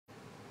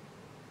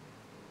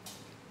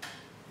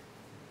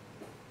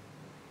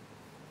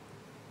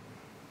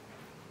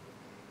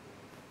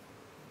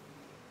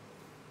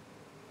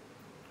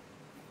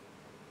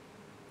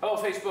Hello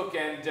Facebook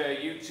and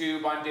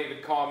YouTube. I'm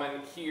David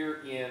Common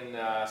here in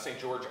St.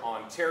 George,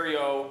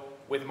 Ontario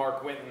with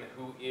Mark Winton,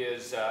 who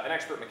is an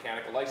expert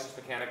mechanic, a licensed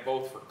mechanic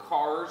both for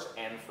cars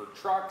and for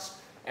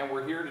trucks. And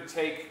we're here to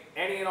take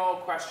any and all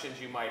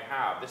questions you might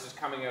have. This is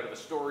coming out of a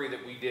story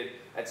that we did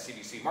at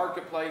CBC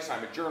Marketplace.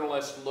 I'm a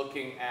journalist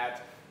looking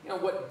at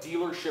what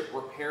dealership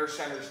repair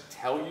centers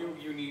tell you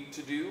you need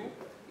to do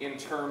in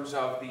terms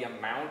of the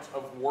amount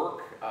of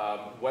work,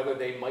 whether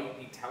they might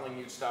be telling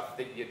you stuff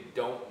that you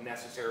don't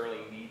necessarily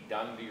need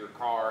done to your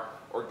car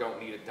or don't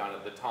need it done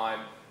at the time.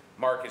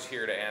 Mark is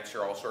here to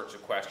answer all sorts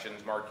of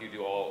questions. Mark, you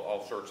do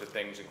all sorts of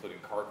things, including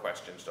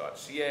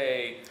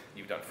carquestions.ca.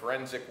 You've done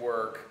forensic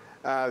work.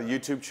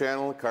 YouTube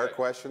channel, Car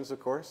Questions, of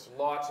course.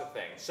 Lots of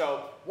things.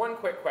 So one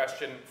quick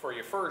question for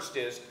you first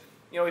is,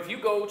 if you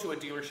go to a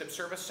dealership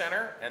service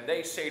center and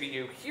they say to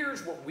you,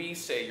 here's what we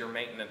say your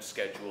maintenance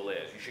schedule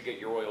is. You should get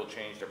your oil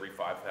changed every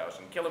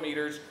 5,000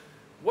 kilometers.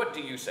 What do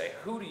you say?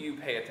 Who do you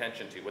pay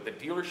attention to? What the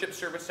dealership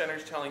service center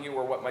is telling you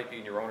or what might be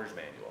in your owner's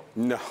manual?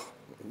 No.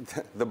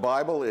 The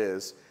Bible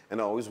is,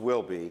 and always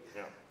will be,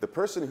 the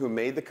person who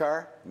made the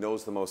car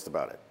knows the most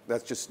about it.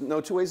 That's just no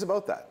two ways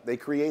about that. They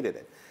created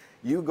it.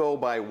 You go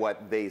by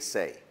what they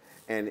say.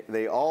 And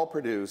they all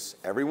produce,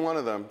 every one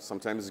of them,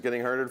 sometimes it's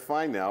getting harder to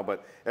find now,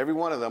 but every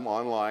one of them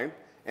online,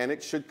 and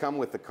it should come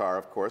with the car,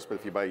 of course, but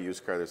if you buy a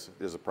used car,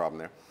 there's a problem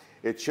there.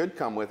 It should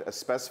come with a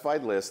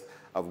specified list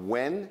of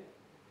when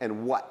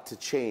and what to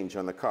change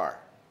on the car.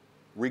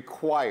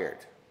 Required,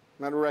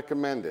 not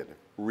recommended,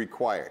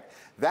 required.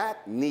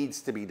 That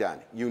needs to be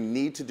done. You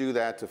need to do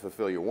that to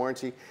fulfill your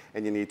warranty,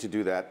 and you need to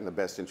do that in the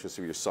best interest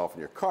of yourself and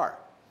your car.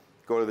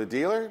 Go to the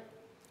dealer,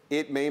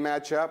 it may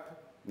match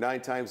up,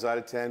 9 times out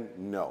of 10,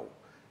 no.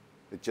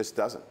 It just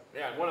doesn't.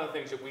 Yeah, and one of the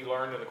things that we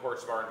learned in the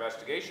course of our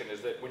investigation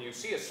is that when you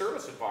see a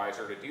service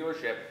advisor at a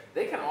dealership,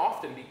 they can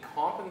often be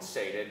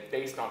compensated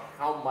based on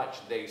how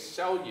much they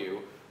sell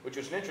you, which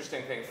was an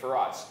interesting thing for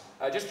us.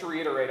 Just to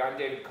reiterate, I'm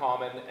David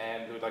Common,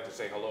 and we'd like to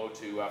say hello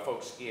to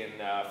folks in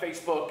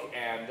Facebook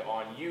and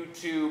on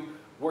YouTube.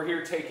 We're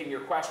here taking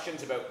your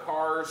questions about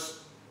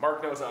cars.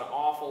 Mark knows an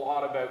awful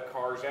lot about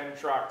cars and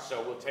trucks,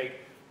 so we'll take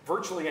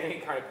virtually any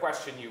kind of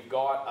question you've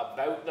got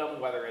about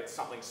them, whether it's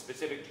something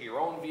specific to your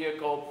own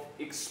vehicle,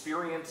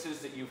 experiences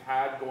that you've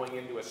had going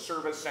into a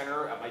service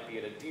center, it might be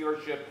at a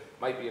dealership,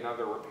 might be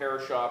another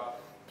repair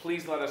shop.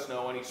 Please let us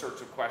know any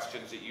sorts of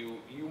questions that you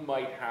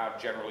might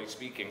have, generally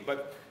speaking.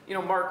 But,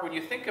 Mark, when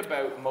you think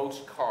about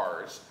most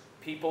cars,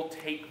 people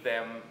take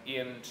them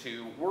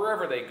into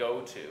wherever they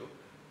go to.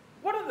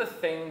 What are the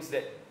things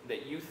that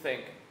you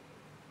think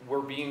we're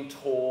being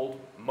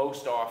told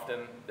most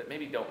often that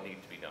maybe don't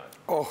need to be done?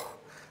 Oh,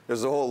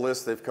 there's a whole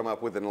list they've come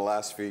up with in the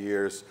last few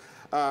years.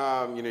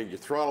 You need your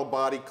throttle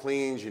body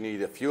cleans, you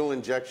need a fuel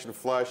injection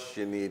flush,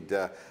 you need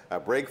a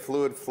brake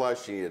fluid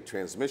flush, you need a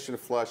transmission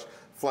flush.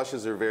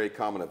 Flushes are very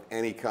common of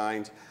any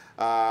kind.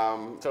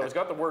 So it's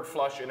got the word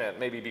flush in it,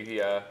 maybe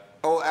be...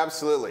 Oh,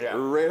 absolutely. Yeah.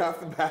 Right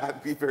off the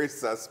bat, be very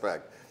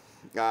suspect.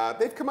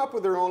 They've come up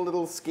with their own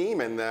little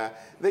scheme, and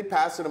they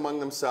pass it among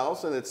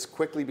themselves, and it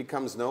quickly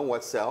becomes known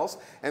what sells,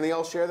 and they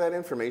all share that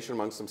information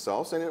amongst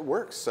themselves, and it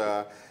works.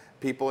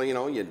 People,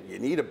 you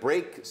need a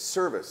brake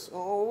service.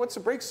 Oh, what's a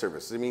brake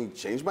service? I mean,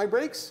 change my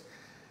brakes?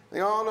 They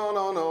go,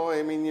 oh, no.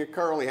 I mean, your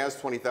car only has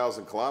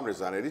 20,000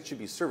 kilometers on it. It should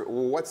be serviced.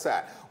 Well, what's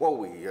that? Well,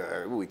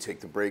 we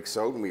take the brakes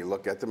out and we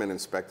look at them and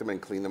inspect them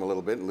and clean them a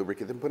little bit and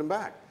lubricate them and put them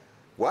back.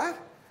 What?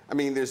 I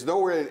mean, there's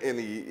nowhere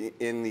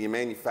in the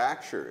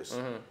manufacturer's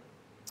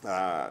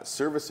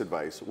service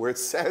advice where it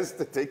says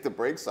to take the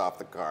brakes off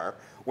the car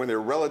when they're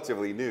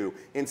relatively new,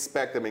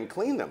 inspect them and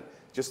clean them.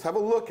 Just have a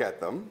look at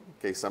them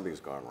in case something's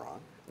gone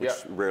wrong. Which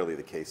is rarely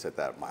the case at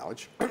that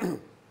mileage.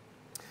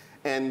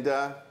 And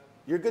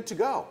you're good to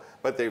go.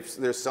 But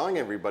they're selling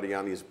everybody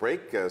on these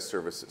brake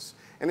services.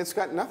 And it's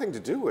got nothing to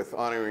do with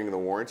honoring the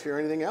warranty or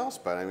anything else,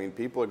 but I mean,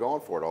 people are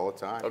going for it all the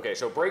time. Okay,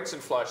 so brakes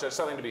and flush, that's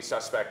something to be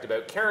suspect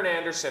about. Karen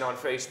Anderson on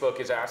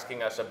Facebook is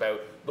asking us about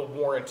the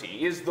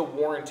warranty. Is the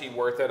warranty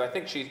worth it? I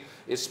think she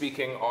is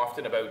speaking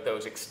often about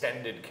those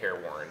extended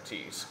care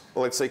warranties.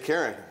 Well, let's say,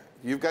 Karen,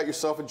 you've got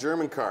yourself a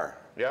German car.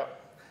 Yeah.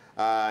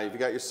 You've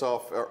got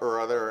yourself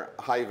or other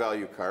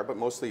high-value car, but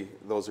mostly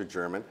those are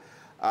German.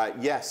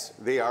 Yes,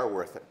 they are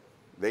worth it.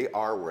 They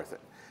are worth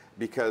it.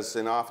 Because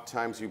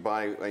oftentimes you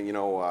buy,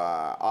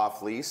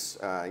 off lease,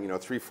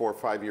 3, 4,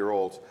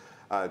 5-year-old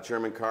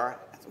German car.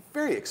 It's a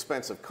very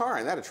expensive car,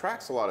 and that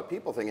attracts a lot of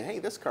people thinking, hey,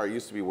 this car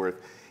used to be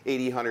worth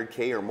 80,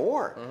 100K or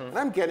more. And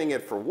I'm getting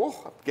it for,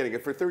 I'm getting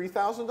it for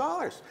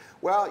 $30,000.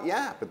 Well,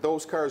 yeah, but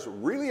those cars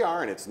really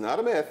are, and it's not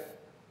a myth,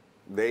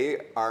 they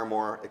are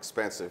more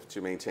expensive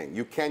to maintain.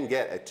 You can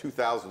get a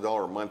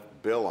 $2,000 a month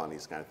bill on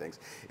these kind of things.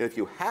 And if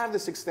you have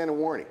this extended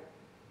warranty,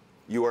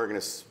 you are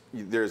going to,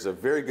 there's a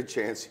very good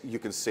chance you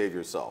can save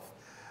yourself.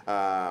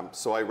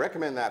 So I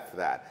recommend that for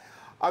that.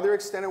 Other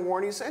extended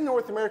warranties, a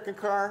North American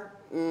car,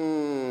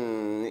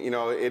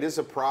 it is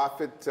a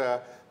profit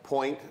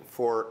point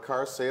for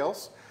car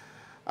sales.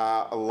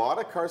 A lot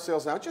of car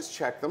sales now, just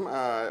check them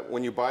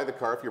when you buy the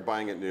car if you're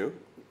buying it new.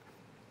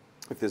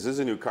 if this is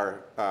a new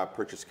car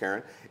purchase,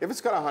 Karen, if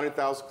it's got a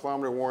 100,000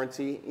 kilometer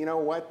warranty, you know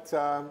what,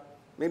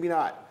 maybe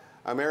not.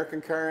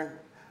 American car,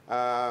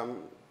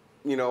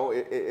 you know,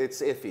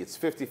 it's iffy. It's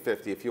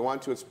 50-50. If you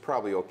want to, it's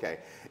probably okay.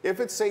 If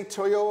it's, say,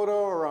 Toyota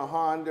or a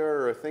Honda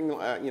or a thing,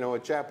 you know, a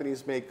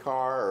Japanese-made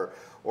car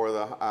or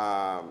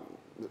the,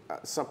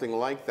 something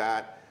like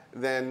that,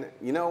 then,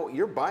 you know,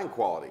 you're buying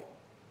quality.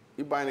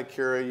 You're buying a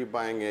Acura, you're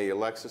buying a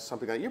Lexus,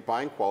 something like that. You're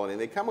buying quality,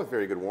 and they come with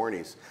very good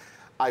warranties.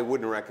 I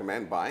wouldn't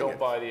recommend buying it. Don't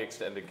buy the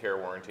extended care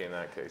warranty in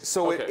that case.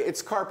 So okay.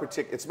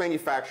 It's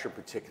manufacturer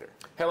particular.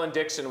 Helen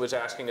Dixon was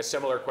asking a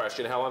similar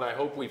question. Helen, I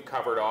hope we've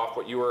covered off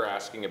what you were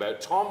asking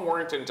about. Tom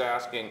Warrington's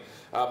asking,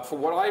 for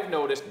what I've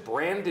noticed,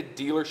 branded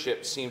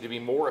dealerships seem to be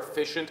more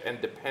efficient and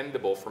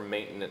dependable for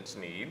maintenance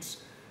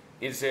needs.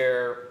 Is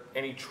there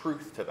any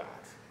truth to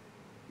that?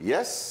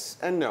 Yes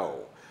and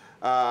no.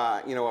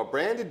 You know, a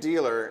branded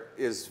dealer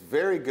is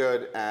very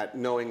good at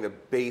knowing the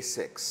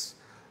basics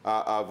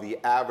of the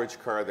average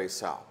car they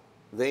sell.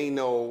 They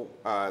know,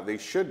 they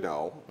should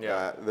know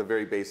the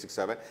very basics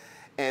of it.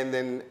 And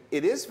then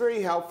it is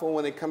very helpful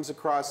when it comes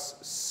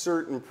across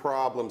certain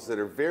problems that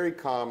are very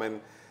common,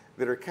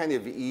 that are kind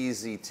of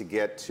easy to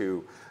get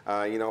to.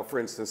 You know, for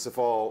instance, if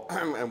all,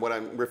 and what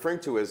I'm referring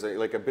to is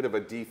like a bit of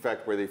a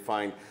defect where they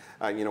find,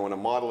 you know, in a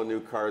model of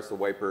new cars, the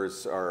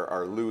wipers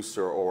are loose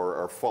or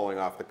are falling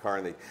off the car,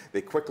 and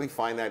they quickly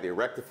find that, they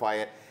rectify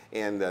it,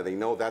 and they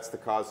know that's the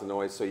cause of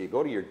noise. So you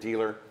go to your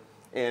dealer,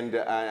 and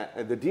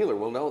the dealer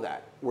will know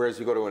that. Whereas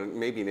you go to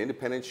maybe an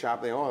independent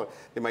shop, they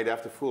might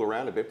have to fool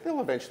around a bit, but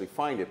they'll eventually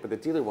find it, but the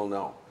dealer will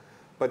know.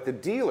 But the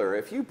dealer,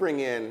 if you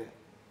bring in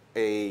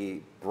a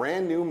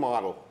brand new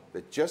model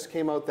that just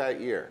came out that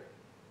year,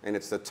 and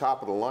it's the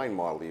top of the line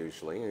model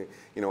usually,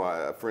 you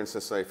know, for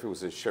instance, if it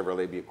was a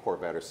Chevrolet, be a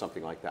Corvette or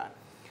something like that.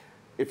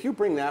 If you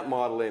bring that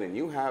model in and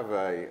you have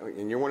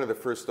and you're one of the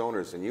first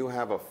owners and you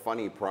have a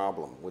funny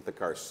problem with the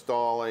car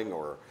stalling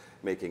or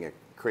making a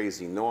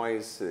crazy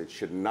noise that it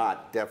should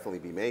not definitely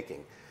be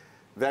making,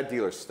 that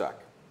dealer's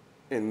stuck.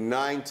 And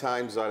 9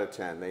 times out of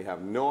 10, they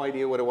have no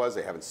idea what it was,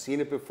 they haven't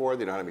seen it before,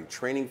 they don't have any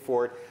training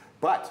for it.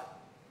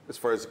 But as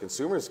far as the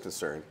consumer is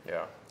concerned,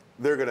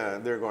 they're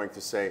going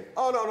to say,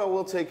 oh, no,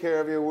 we'll take care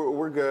of you,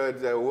 we're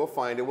good, we'll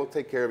find it, we'll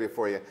take care of you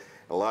for you.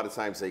 A lot of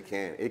times they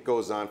can't. It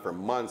goes on for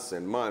months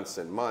and months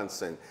and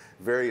months and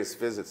various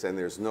visits, and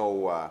there's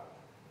no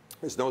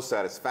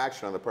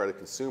satisfaction on the part of the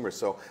consumer.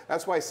 So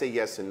that's why I say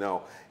yes and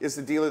no. Is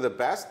the dealer the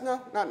best? No,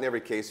 not in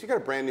every case. You got a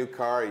brand new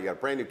car, you got a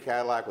brand new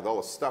Cadillac with all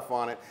the stuff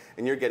on it,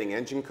 and you're getting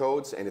engine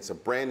codes, and it's a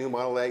brand new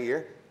model that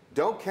year.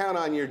 Don't count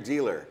on your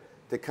dealer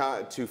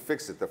to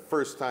fix it the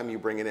first time you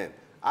bring it in.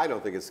 I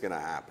don't think it's going to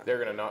happen.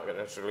 They're not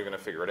necessarily going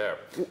to figure it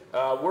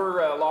out.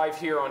 We're live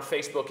here on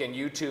Facebook and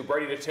YouTube,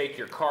 ready to take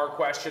your car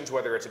questions,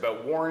 whether it's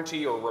about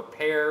warranty or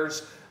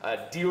repairs,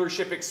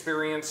 dealership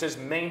experiences,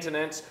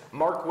 maintenance.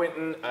 Mark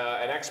Winton,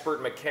 an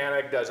expert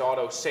mechanic, does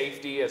auto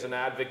safety as an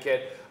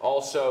advocate,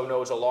 also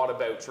knows a lot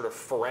about sort of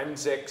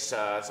forensics,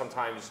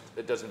 sometimes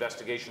does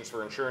investigations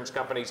for insurance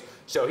companies.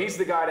 So he's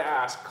the guy to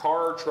ask,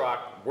 car or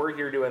truck. We're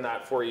here doing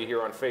that for you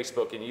here on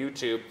Facebook and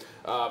YouTube.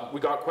 We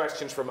got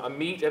questions from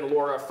Amit and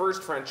Laura.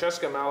 First,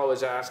 Francesca Mallow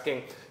is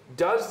asking,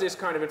 does this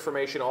kind of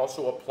information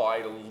also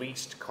apply to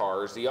leased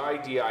cars? The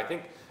idea, I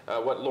think,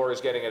 what Laura's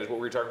getting at is what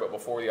we were talking about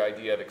before, the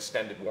idea of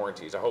extended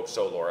warranties. I hope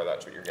so, Laura,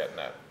 that's what you're getting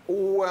at.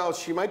 Well,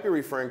 she might be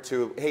referring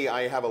to, hey,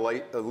 I have a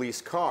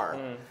leased car.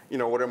 You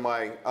know, what are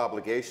my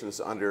obligations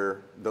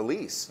under the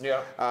lease?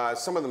 Yeah.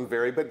 Some of them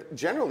vary, but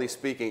generally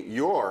speaking,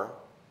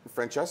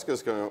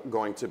 Francesca's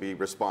going to be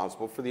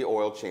responsible for the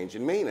oil change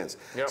and maintenance.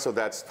 Yep. So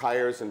that's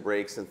tires and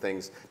brakes and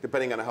things,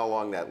 depending on how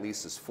long that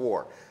lease is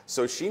for.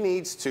 So she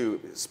needs to,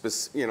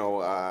 you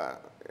know,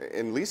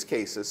 in lease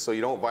cases, so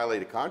you don't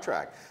violate a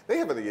contract, they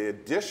have the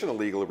additional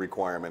legal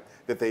requirement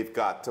that they've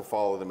got to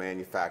follow the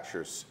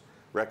manufacturer's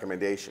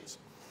recommendations.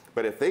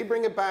 But if they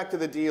bring it back to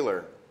the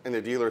dealer, and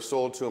the dealer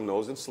sold to them,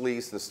 knows it's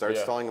leased, and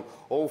starts telling them,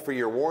 oh, for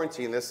your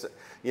warranty and this,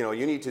 you know,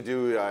 you need to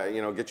do,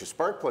 you know, get your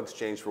spark plugs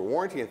changed for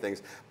warranty and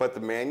things, but the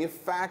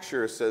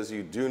manufacturer says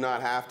you do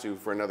not have to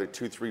for another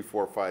 2, 3,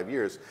 4, 5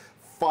 years,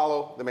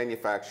 follow the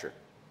manufacturer.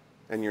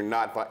 And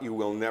you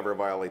will never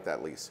violate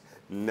that lease.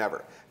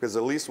 Never. Because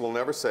the lease will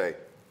never say,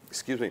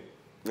 excuse me,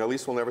 the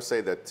lease will never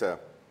say that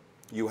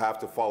you have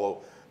to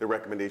follow the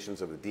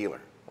recommendations of the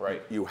dealer.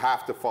 Right. You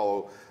have to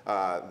follow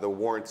the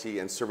warranty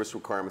and service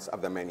requirements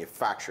of the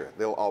manufacturer.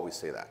 They'll always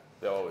say that.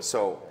 They'll always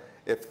so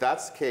if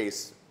that's the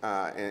case,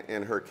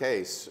 in her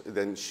case,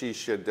 then she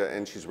should,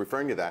 and she's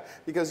referring to that,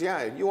 because yeah,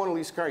 if you want to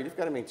lease a car, you've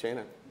got to maintain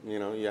it. You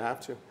know, you have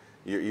to.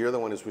 You're the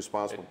one who's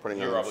responsible for putting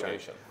it on your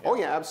obligation. Yeah. Oh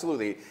yeah,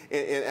 absolutely.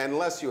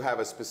 Unless you have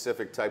a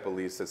specific type of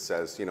lease that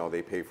says, you know,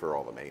 they pay for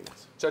all the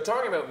maintenance. So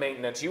talking about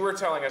maintenance, you were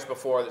telling us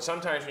before that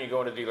sometimes when you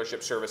go into a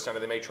dealership service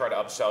center, they may try to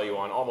upsell you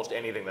on almost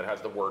anything that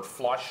has the word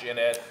flush in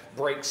it.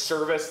 Brake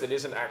service that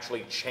isn't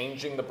actually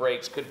changing the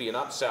brakes could be an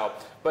upsell.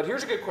 But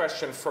here's a good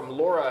question from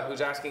Laura, who's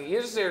asking,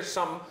 is there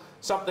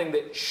something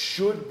that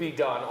should be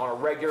done on a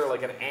regular,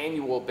 like an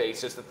annual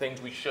basis, the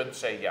things we should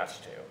say yes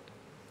to?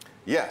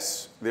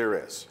 Yes, there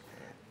is.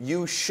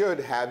 you should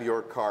have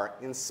your car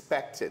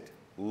inspected,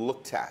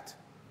 looked at.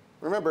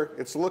 Remember,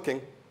 it's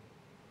looking.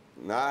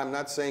 No, I'm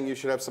not saying you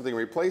should have something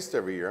replaced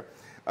every year,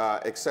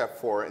 except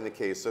for in the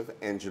case of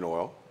engine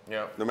oil.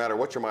 Yeah. No matter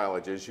what your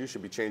mileage is, you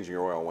should be changing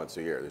your oil once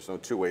a year. There's no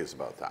two ways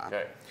about that.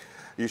 Okay.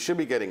 You should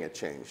be getting it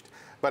changed.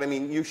 But I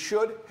mean, you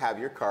should have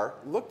your car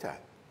looked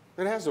at.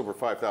 It has over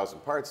 5,000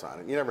 parts on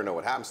it. You never know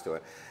what happens to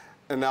it.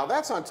 And now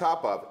that's on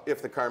top of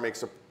if the car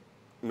makes a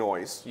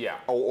noise, yeah,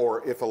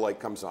 or if a light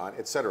comes on,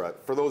 etc.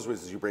 For those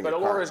reasons, you bring But your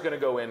car. Alora is going to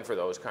go in for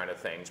those kind of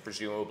things,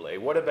 presumably.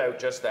 What about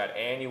just that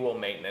annual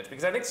maintenance?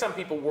 Because I think some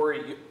people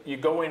worry you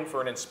go in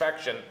for an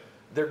inspection,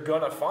 they're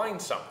going to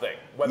find something,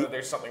 whether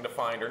there's something to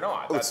find or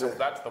not. That's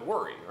the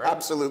worry, right?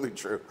 Absolutely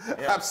true.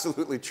 Yeah.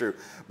 Absolutely true.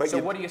 But so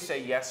what do you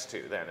say yes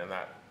to then in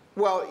that?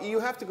 Well, you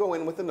have to go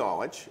in with the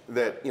knowledge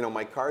that, you know,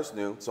 my car's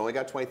new. It's only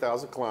got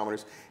 20,000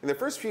 kilometers. In the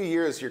first few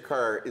years your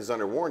car is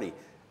under warranty,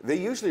 they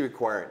usually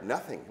require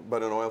nothing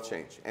but an oil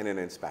change and an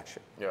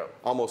inspection. Yeah.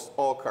 Almost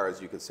all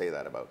cars you could say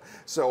that about.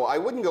 So I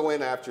wouldn't go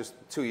in after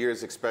 2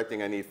 years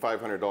expecting I need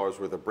 $500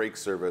 worth of brake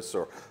service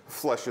or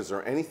flushes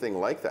or anything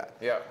like that.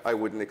 Yeah. I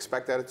wouldn't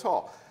expect that at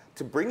all.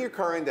 To bring your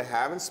car in to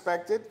have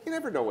inspected, you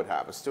never know what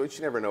happens to it.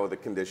 You never know the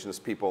conditions.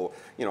 People,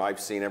 you know, I've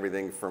seen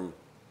everything from,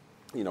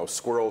 you know,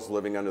 squirrels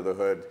living under the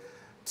hood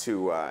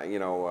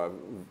to,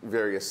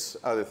 various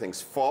other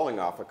things falling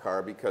off a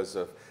car because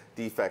of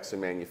defects in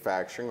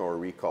manufacturing or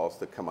recalls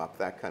that come up,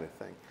 that kind of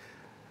thing.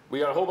 We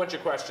got a whole bunch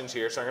of questions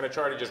here, so I'm going to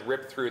try to just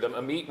rip through them.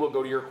 Amit, we'll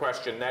go to your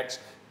question next.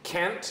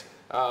 Kent,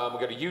 we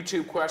got a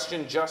YouTube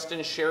question.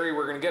 Justin, Sherry,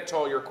 we're going to get to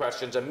all your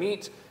questions.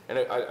 Amit, and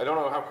I don't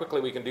know how quickly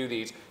we can do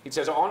these. He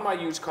says, on my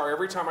used car,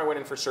 every time I went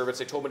in for service,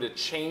 they told me to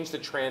change the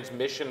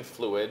transmission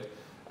fluid.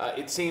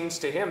 It seems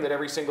to him that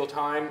every single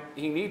time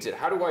he needs it.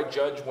 How do I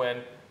judge when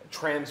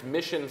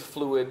transmission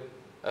fluid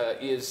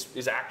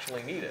is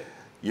actually needed?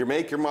 Your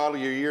make, your model,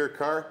 your year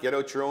car, get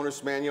out your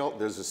owner's manual.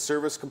 There's a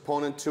service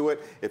component to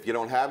it. If you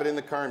don't have it in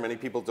the car, and many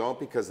people don't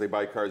because they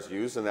buy cars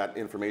used and that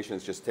information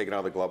is just taken out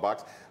of the glove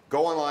box,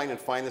 go online and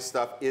find the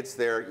stuff. It's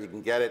there. You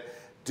can get it.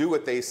 Do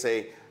what they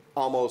say.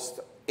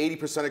 Almost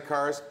 80% of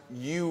cars,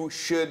 you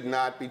should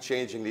not be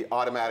changing the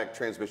automatic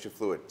transmission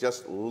fluid.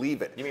 Just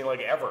leave it. You mean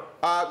like ever?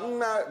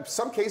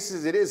 Some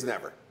cases it is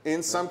never.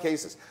 In some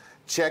cases.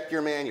 Check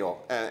your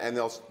manual and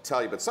they'll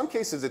tell you. But some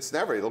cases it's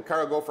never. The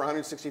car will go for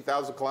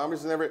 160,000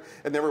 kilometers and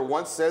it never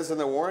once says in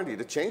the warranty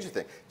to change the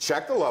thing.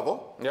 Check the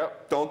level.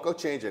 Yep. Don't go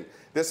changing.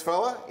 This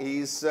fella,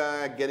 he's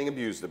getting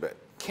abused a bit.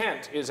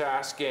 Kent is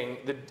asking,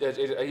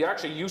 he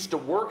actually used to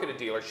work at a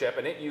dealership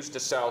and it used to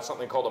sell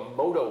something called a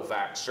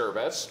Motovac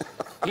service.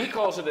 He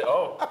calls it,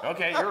 oh,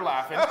 okay, you're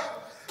laughing.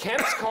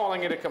 Kent's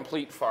calling it a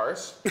complete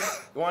farce.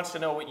 He wants to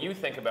know what you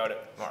think about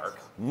it, Mark.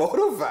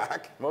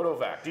 Motovac?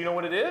 Motovac. Do you know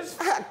what it is?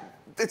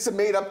 It's a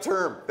made-up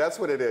term. That's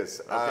what it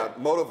is. Okay.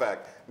 Motovac.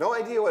 No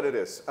idea what it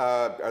is.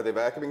 Are they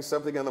vacuuming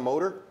something on the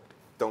motor?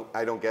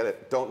 I don't get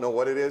it. Don't know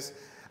what it is.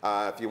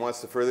 If he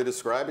wants to further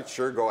describe it,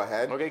 sure, go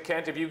ahead. Okay,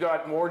 Kent, if you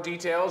got more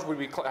details, we'd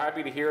be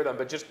happy to hear them,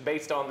 but just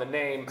based on the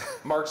name,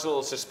 Mark's a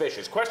little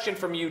suspicious. Question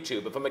from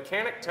YouTube. If a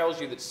mechanic tells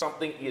you that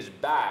something is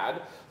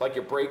bad, like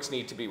your brakes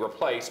need to be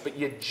replaced, but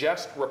you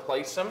just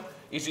replace them,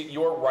 is it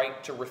your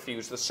right to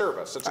refuse the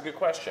service? That's a good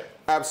question.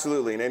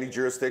 Absolutely. In any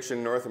jurisdiction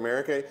in North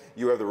America,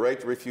 you have the right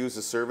to refuse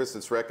the service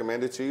that's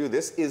recommended to you.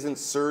 This isn't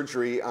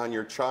surgery on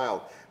your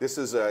child. This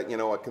is a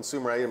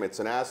consumer item. It's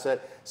an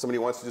asset. Somebody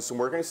wants to do some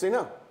work, and I say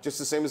no. Just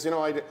the same as,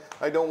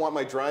 I don't want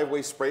my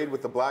driveway sprayed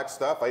with the black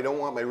stuff. I don't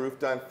want my roof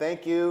done.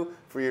 Thank you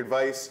for your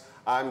advice.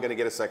 I'm going to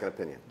get a second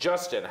opinion.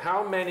 Justin,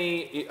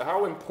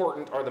 how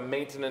important are the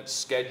maintenance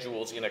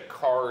schedules in a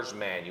car's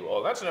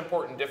manual? That's an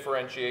important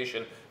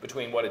differentiation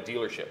between what a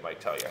dealership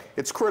might tell you.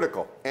 It's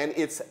critical, and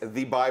it's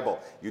the Bible.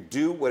 You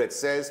do what it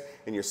says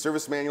in your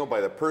service manual by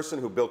the person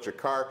who built your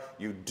car.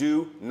 You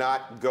do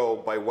not go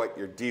by what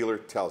your dealer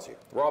tells you.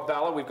 Rob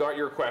Valla, we've got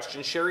your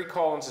question. Sherry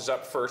Collins is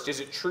up first. Is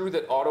it true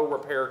that auto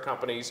repair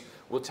companies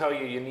will tell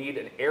you you need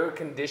an air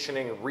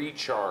conditioning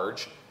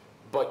recharge,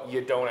 but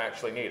you don't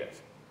actually need it?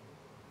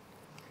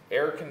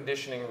 Air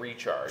conditioning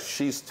recharge.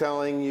 She's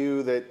telling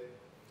you that.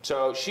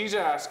 So she's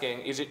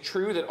asking, is it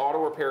true that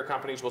auto repair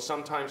companies will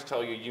sometimes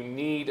tell you you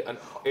need an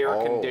air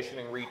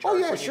conditioning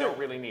recharge when you don't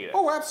really need it?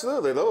 Oh,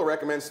 absolutely. They'll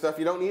recommend stuff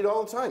you don't need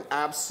all the time.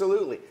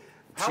 Absolutely.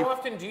 How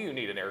often do you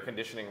need an air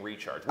conditioning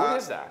recharge? What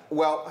is that?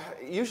 Well,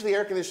 usually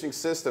air conditioning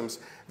systems,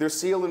 they're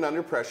sealed and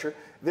under pressure.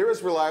 They're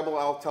as reliable,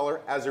 I'll tell her,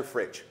 as her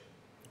fridge.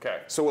 Okay.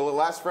 So will it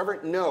last forever?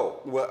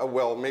 No.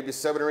 Well, maybe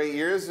 7 or 8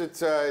 years. It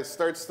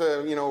starts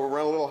to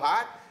run a little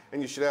hot.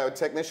 And you should have a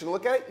technician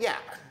look at it? Yeah.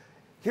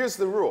 Here's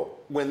the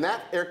rule. When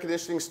that air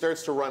conditioning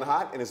starts to run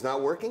hot and is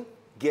not working,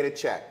 get it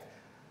checked.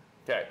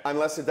 Okay.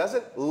 Unless it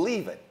doesn't,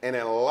 leave it. And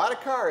in a lot of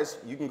cars,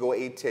 you can go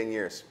 8, 10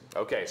 years.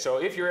 Okay, so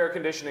if your air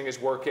conditioning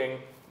is working,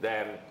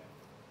 then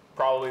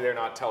probably they're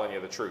not telling you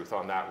the truth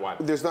on that one.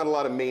 There's not a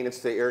lot of maintenance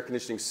to air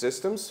conditioning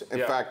systems. In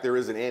fact, there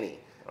isn't any.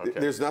 Okay.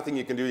 There's nothing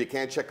you can do. You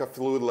can't check a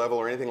fluid level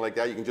or anything like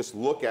that. You can just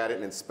look at it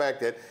and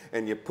inspect it,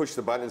 and you push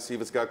the button and see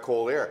if it's got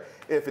cold air.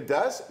 If it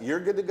does,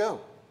 you're good to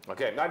go.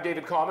 Okay, I'm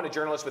David Common, a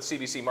journalist with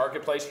CBC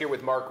Marketplace, here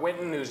with Mark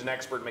Winton, who's an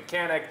expert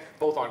mechanic,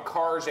 both on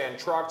cars and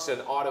trucks,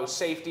 an auto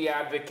safety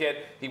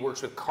advocate. He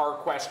works with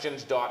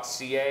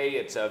carquestions.ca.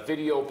 It's a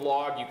video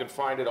blog. You can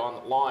find it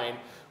online.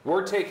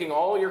 We're taking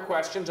all your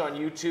questions on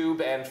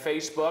YouTube and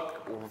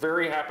Facebook. We're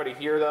very happy to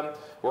hear them.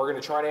 We're going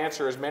to try to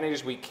answer as many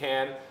as we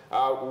can.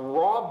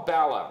 Rob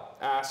Balla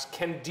asks,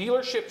 can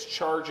dealerships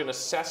charge an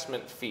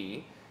assessment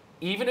fee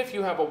even if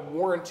you have a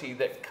warranty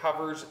that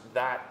covers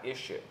that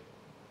issue?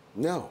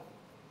 No.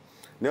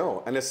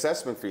 No, an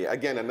assessment fee.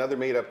 Again, another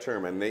made-up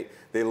term, and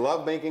they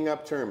love making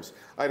up terms.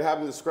 I'd have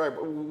them describe,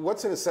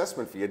 what's an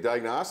assessment fee? A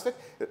diagnostic?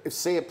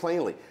 Say it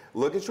plainly.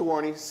 Look at your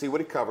warranty, see what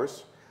it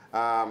covers.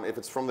 If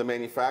it's from the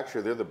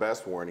manufacturer, they're the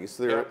best warranties.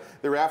 They're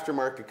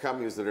aftermarket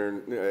companies that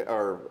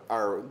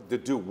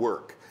that do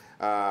work,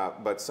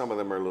 but some of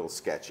them are a little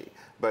sketchy.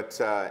 But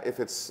if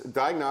it's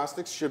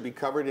diagnostics, should be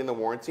covered in the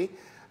warranty.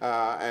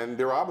 And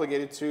they're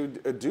obligated to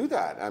do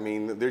that. I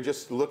mean, they're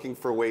just looking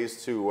for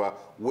ways to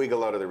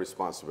wiggle out of their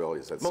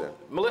responsibilities, that's it.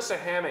 Melissa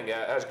Hamming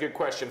has a good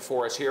question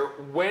for us here.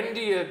 When do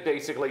you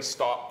basically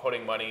stop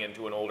putting money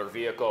into an older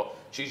vehicle?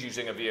 She's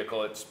using a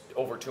vehicle that's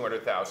over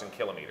 200,000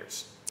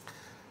 kilometers.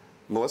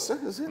 Melissa,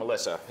 is it?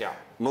 Melissa, yeah.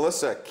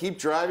 Melissa, keep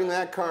driving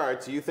that car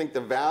till you think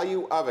the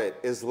value of it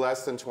is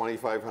less than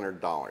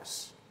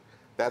 $2,500.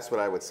 That's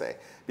what I would say.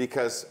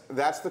 Because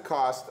that's the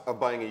cost of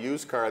buying a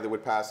used car that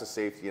would pass a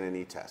safety and an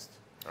e-test.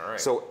 All right.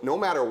 So no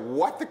matter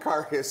what the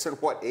car is and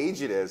what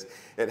age it is,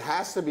 it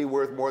has to be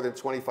worth more than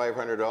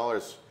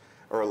 $2,500,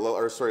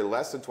 or sorry,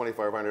 less than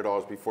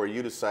 $2,500 before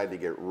you decide to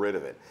get rid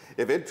of it.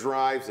 If it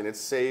drives and it's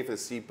safe, the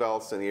seat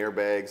belts and the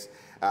airbags,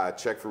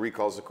 check for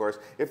recalls, of course.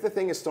 If the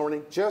thing is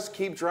stolen, just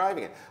keep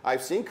driving it.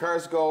 I've seen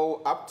cars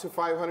go up to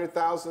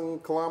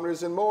 500,000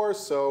 kilometers and more,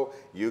 so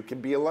you can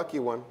be a lucky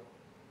one.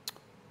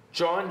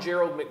 John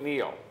Gerald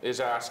McNeil is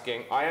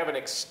asking, I have an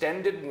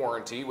extended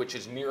warranty, which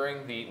is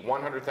nearing the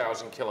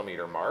 100,000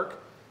 kilometer mark.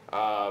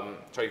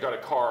 So you've got a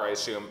car, I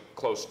assume,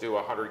 close to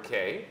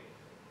 100K.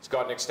 It's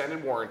got an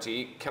extended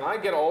warranty. Can I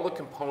get all the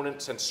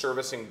components and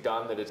servicing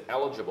done that is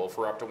eligible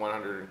for up to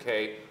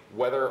 100K,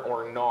 whether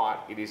or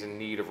not it is in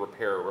need of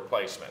repair or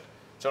replacement?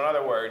 So in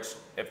other words,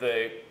 if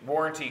the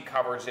warranty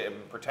covers him,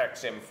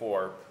 protects him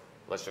for,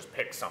 let's just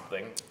pick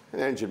something. An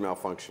engine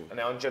malfunction. An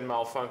engine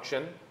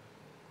malfunction.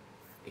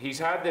 He's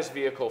had this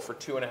vehicle for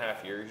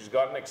 2.5 years. He's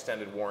got an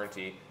extended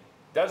warranty.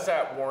 Does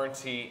that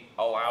warranty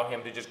allow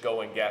him to just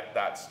go and get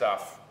that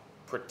stuff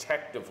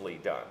protectively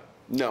done?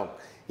 No.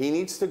 He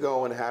needs to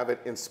go and have it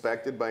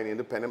inspected by an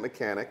independent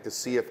mechanic to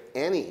see if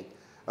any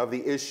of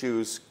the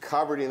issues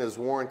covered in his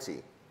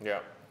warranty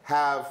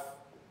have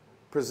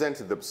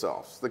presented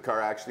themselves. The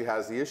car actually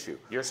has the issue.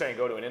 You're saying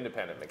go to an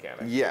independent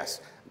mechanic? Yes.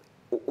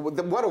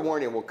 What a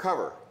warranty will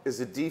cover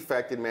is a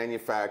defect in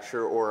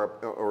manufacture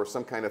or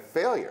some kind of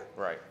failure.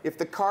 Right. If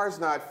the car's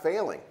not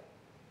failing,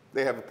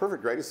 they have a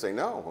perfect right to say,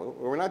 no,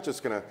 we're not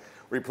just going to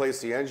replace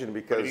the engine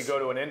because... But if you go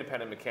to an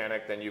independent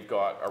mechanic, then you've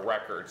got a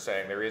record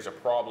saying there is a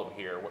problem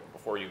here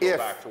before you go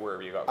back to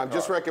wherever you got the car. I'm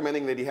just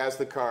recommending that he has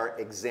the car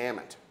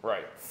examined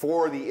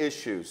for the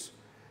issues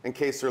in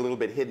case they're a little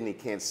bit hidden, he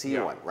can't see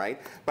one, right?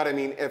 But I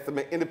mean, if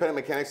the independent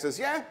mechanic says,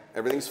 yeah,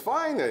 everything's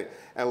fine, and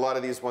a lot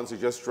of these ones are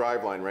just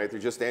driveline, right? They're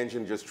just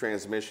engine, just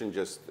transmission,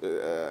 just,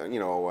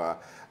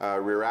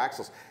 rear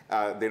axles.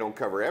 They don't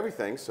cover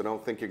everything, so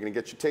don't think you're gonna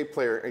get your tape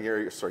player,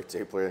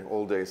 tape player,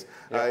 old days.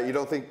 You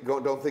don't think you're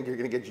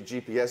gonna get your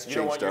GPS changed out. You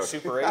don't want your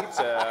Super 8,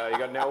 you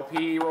got an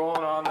LP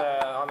rolling on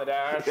the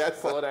dash,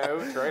 pull it out,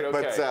 right?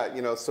 Okay.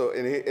 But, so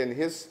in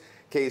his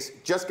case,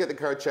 just get the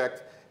car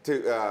checked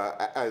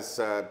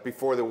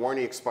before the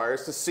warranty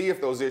expires to see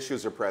if those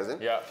issues are present.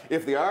 Yeah.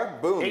 If they are,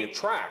 boom.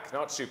 8-track,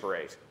 not Super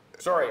 8.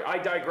 Sorry, I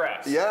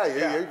digress. Yeah,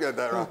 you got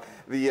that wrong.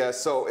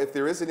 So if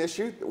there is an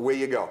issue, away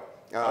you go.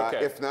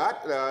 If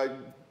not,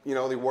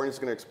 the warranty's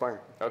going to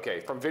expire. Okay,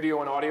 from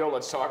video and audio,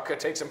 let's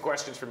take some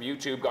questions from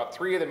YouTube. Got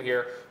 3 of them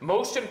here.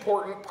 Most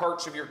important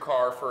parts of your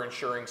car for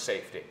ensuring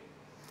safety?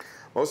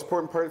 Most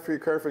important part for your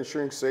car for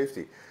ensuring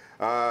safety?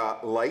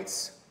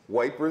 Lights,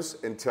 wipers,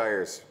 and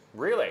tires.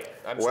 Really?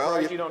 I'm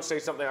surprised you don't say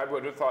something. I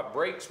would have thought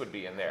brakes would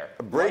be in there.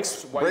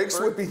 Brakes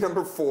would be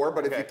number 4,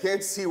 but if you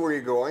can't see where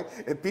you're going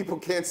and people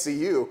can't see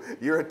you,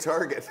 you're a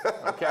target.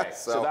 Okay,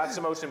 so that's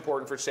the most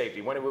important for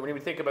safety. When we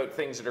think about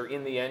things that are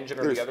in the engine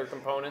or the other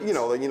components?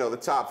 The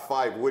top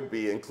 5 would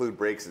include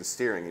brakes and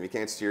steering. If you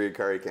can't steer your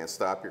car, you can't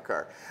stop your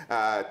car.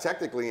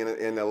 Technically,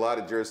 in a lot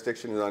of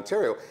jurisdictions in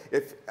Ontario,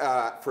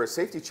 for a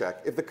safety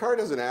check, if the car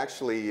doesn't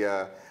actually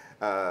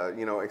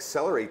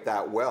accelerate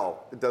that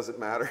well, it doesn't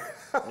matter.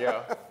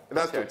 Yeah. It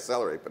has to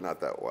accelerate, but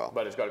not that well.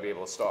 But it's got to be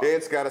able to stop.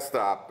 It's got to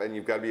stop, and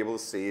you've got to be able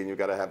to see, and you've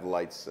got to have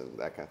lights and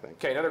that kind of thing.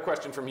 Okay, another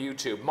question from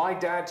YouTube. My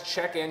dad's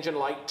check engine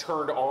light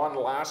turned on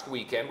last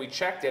weekend. We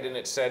checked it, and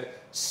it said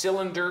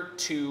cylinder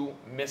 2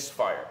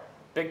 misfire.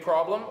 Big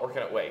problem, or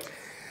can it wait?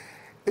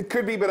 It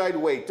could be, but I'd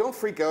wait. Don't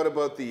freak out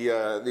about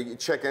the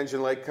check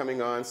engine light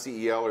coming on,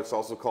 CEL, or it's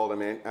also called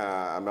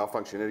a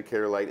malfunction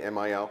indicator light,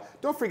 MIL.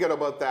 Don't freak out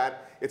about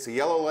that. It's a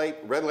yellow light.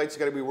 Red lights you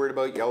got to be worried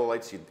about. Yellow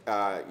lights,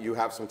 you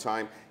have some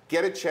time.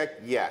 Get it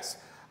checked, yes.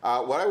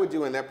 What I would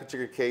do in that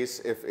particular case,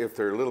 if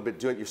they're a little bit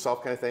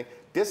do-it-yourself kind of thing,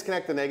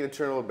 disconnect the negative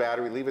terminal of the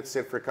battery, leave it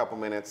sit for a couple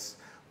minutes,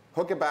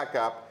 hook it back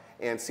up,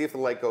 and see if the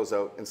light goes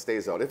out and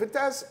stays out. If it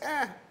does,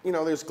 you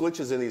know, there's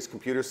glitches in these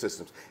computer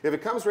systems. If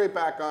it comes right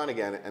back on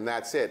again, and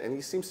that's it, and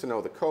he seems to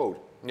know the code,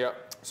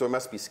 so it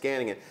must be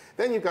scanning it,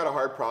 then you've got a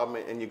hard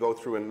problem, and you go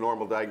through a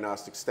normal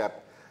diagnostic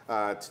step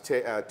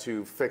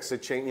to fix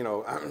it, you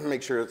know,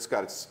 make sure it's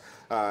got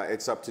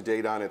it's up to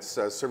date on its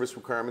service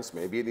requirements.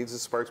 Maybe it needs a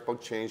spark plug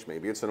change.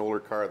 Maybe it's an older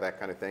car, that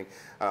kind of thing.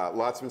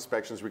 Lots of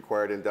inspections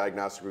required in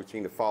diagnostic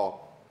routine to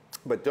follow.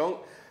 But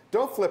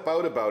don't flip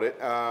out about it.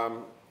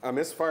 A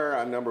misfire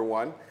on number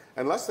one,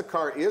 unless the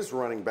car is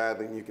running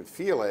badly and you can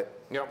feel it,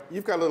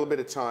 you've got a little bit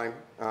of time.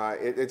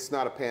 It's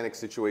not a panic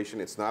situation.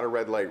 It's not a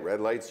red light. Red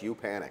lights, you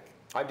panic.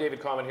 I'm David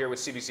Common here with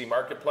CBC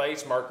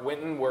Marketplace. Mark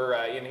Winton, we're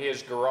in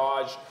his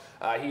garage.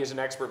 He is an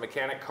expert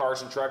mechanic,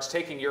 cars and trucks,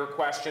 taking your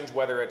questions,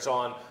 whether it's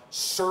on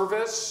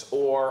service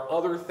or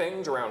other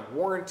things around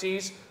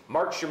warranties.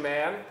 Mark's your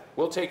man.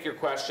 We'll take your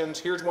questions.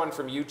 Here's one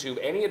from YouTube.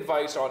 Any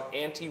advice on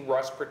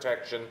anti-rust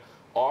protection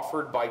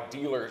offered by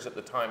dealers at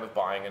the time of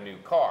buying a new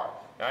car?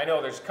 Now, I know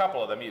there's a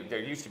couple of them. There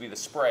used to be the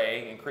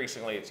spray.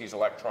 Increasingly, it's these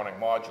electronic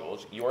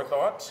modules. Your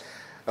thoughts?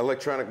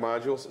 Electronic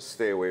modules,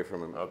 stay away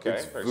from them. Okay.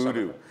 It's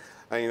voodoo.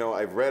 You know,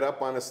 I've read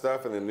up on the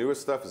stuff, and the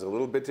newest stuff is a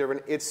little bit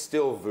different. It's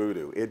still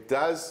voodoo. It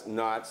does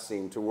not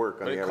seem to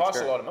work on the average car. But it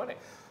costs a lot of money.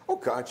 Oh,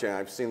 God, yeah.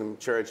 I've seen them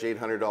charge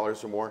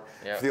 $800 or more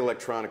for the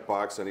electronic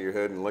box under your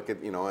hood, and look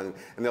at, you know, and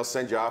they'll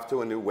send you off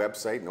to a new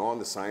website,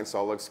 and the science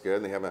all looks good,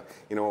 and they have a,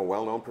 you know, a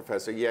well-known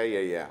professor.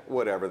 Yeah,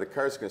 whatever. The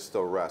car's going to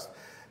still rust.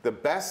 The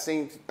best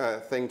thing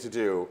to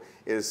do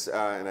is,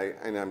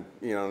 and I'm,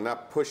 you know,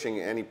 not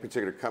pushing any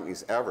particular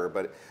companies ever,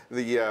 but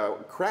the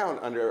crown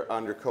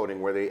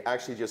undercoating, where they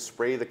actually just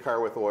spray the car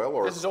with oil,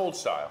 or this is old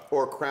style,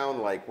 or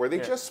crown-like, where they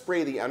just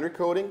spray the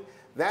undercoating.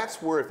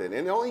 That's worth it,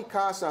 and it only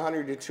costs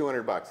 $100 to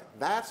 $200.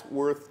 That's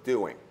worth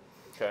doing.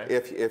 Okay.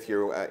 If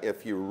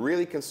you're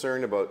really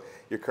concerned about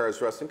your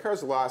car's rust, and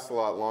cars last a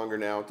lot longer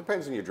now. It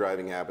depends on your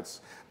driving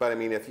habits, but I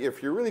mean, if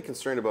you're really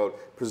concerned about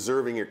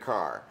preserving your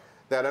car,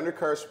 that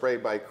undercar spray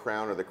by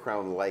Crown or the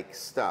Crown-like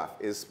stuff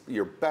is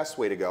your best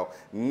way to go.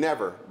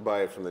 Never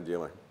buy it from the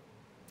dealer.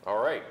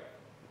 All right.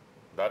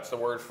 That's the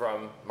word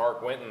from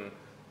Mark Winton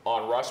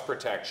on rust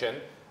protection.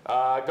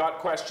 Got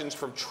questions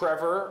from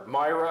Trevor,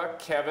 Myra,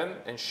 Kevin,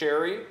 and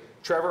Sherry.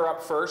 Trevor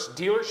up first.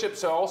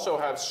 Dealerships also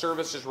have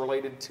services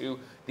related to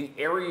the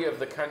area of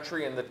the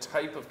country and the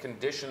type of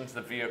conditions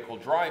the vehicle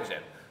drives in.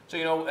 So,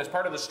 you know, as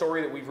part of the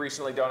story that we've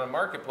recently done on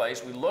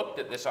Marketplace, we looked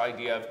at this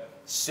idea of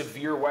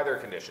severe weather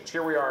conditions.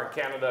 Here we are in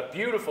Canada,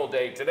 beautiful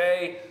day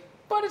today,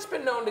 but it's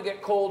been known to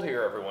get cold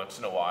here every once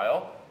in a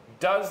while.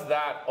 Does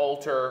that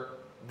alter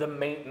the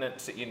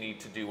maintenance that you need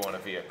to do on a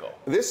vehicle?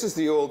 This is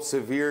the old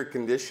severe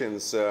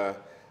conditions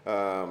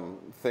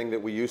thing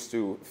that we used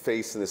to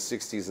face in the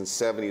 60s and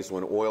 70s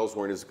when oils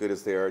weren't as good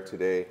as they are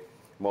today,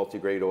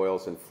 multi-grade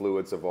oils and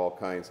fluids of all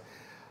kinds.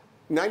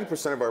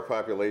 90% of our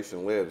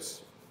population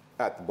lives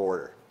at the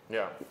border.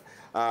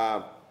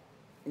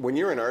 When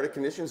you're in Arctic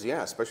conditions,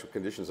 special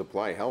conditions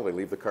apply. Hell, they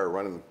leave the car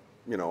running,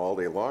 you know, all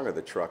day long, or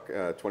the truck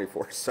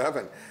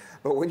 24/7.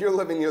 But when you're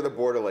living near the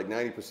border, like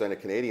 90%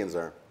 of Canadians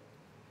are,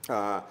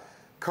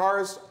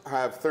 cars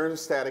have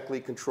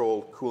thermostatically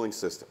controlled cooling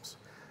systems,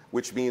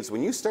 which means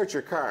when you start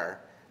your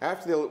car,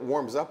 after it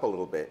warms up a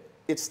little bit,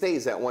 it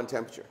stays at one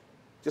temperature,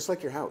 just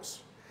like your house.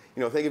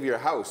 You know, think of your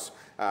house.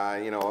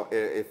 You know,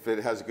 if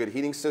it has a good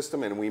heating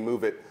system and we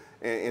move it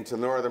into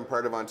the northern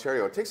part of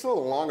Ontario, it takes a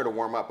little longer to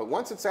warm up, but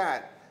once it's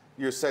at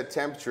your set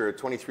temperature at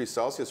 23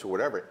 Celsius or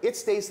whatever, it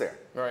stays there.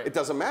 Right. It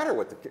doesn't matter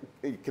what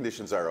the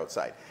conditions are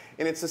outside.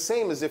 And it's the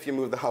same as if you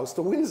move the house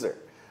to Windsor.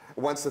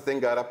 Once the thing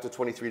got up to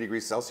 23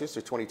 degrees Celsius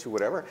or 22,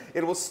 whatever,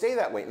 it will stay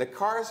that way. And the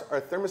cars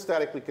are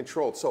thermostatically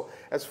controlled. So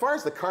as far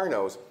as the car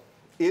knows,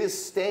 it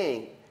is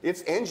staying,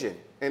 its engine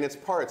and its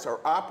parts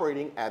are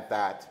operating at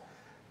that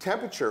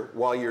temperature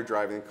while you're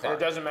driving the car.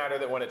 And it doesn't matter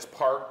that when it's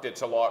parked,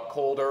 it's a lot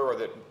colder, or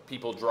that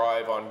people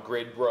drive on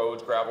grid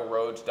roads, gravel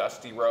roads,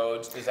 dusty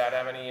roads. Does that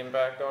have any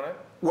impact on it?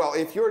 Well,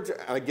 if you're,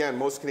 again,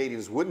 most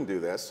Canadians wouldn't do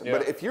this,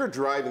 but if you're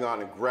driving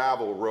on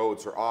gravel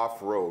roads or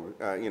off-road,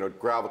 you know,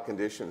 gravel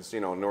conditions,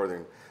 you know,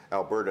 northern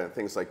Alberta and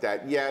things like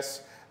that,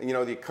 yes, you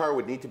know, the car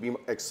would need to be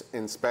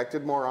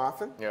inspected more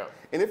often.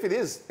 And if it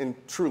is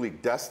truly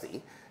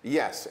dusty,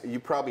 yes, you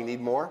probably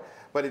need more.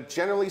 But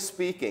generally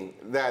speaking,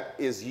 that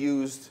is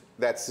used,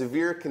 that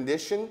severe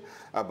condition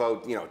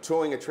about, you know,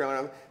 towing a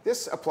trailer,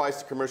 this applies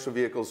to commercial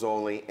vehicles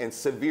only, and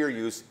severe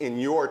use in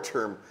your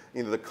term,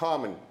 you know, the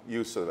common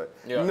use of it.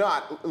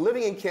 Not,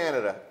 living in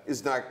Canada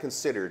is not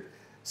considered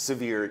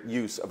severe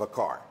use of a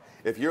car.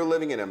 If you're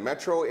living in a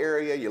metro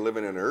area, you live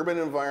in an urban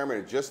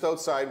environment, or just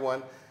outside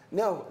one,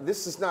 no,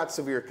 this is not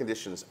severe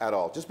conditions at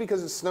all. Just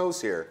because it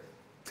snows here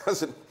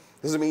doesn't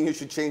mean you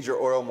should change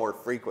your oil more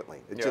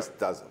frequently. It just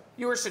doesn't.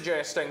 You were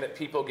suggesting that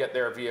people get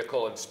their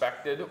vehicle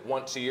inspected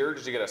once a year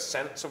just to get a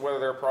sense of whether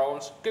there are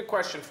problems. Good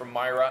question from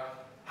Myra.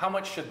 How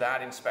much should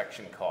that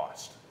inspection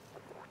cost?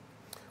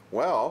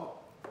 Well,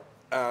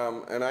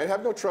 And I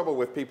have no trouble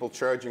with people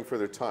charging for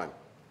their time.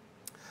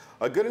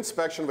 A good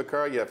inspection of the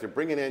car, you have to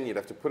bring it in, you'd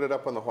have to put it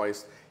up on the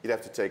hoist, you'd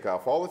have to take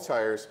off all the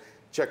tires,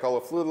 check all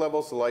the fluid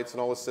levels, the lights, and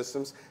all the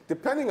systems,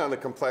 depending on the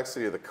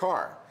complexity of the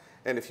car.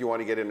 And if you want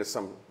to get into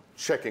some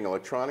checking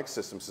electronic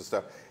systems and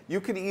stuff, you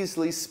could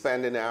easily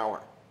spend an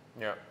hour.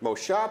 Yeah.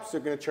 Most shops are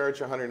going to charge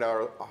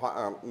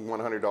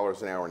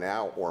 $100 an hour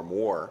now or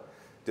more,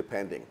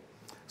 depending.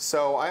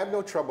 So I have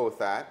no trouble with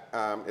that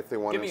if they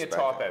want to inspect. Give me a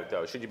top out,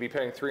 though. Should you be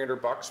paying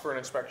 $300 for an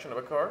inspection of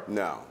a car?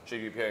 No.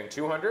 Should you be paying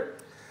 $200?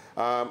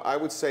 I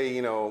would say,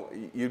 you know,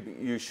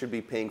 you should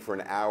be paying for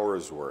an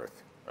hour's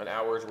worth. An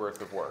hour's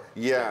worth of work.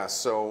 Yeah,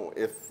 so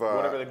if...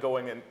 whatever they're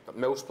going in,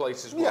 most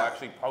places will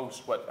actually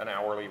post what an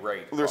hourly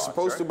rate costs, they're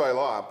supposed to, right? by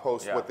law,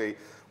 post what they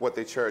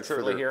charge for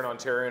Certainly their... here in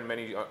Ontario and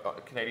many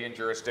Canadian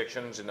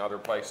jurisdictions and other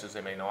places,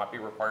 they may not be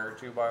required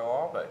to by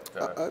law, but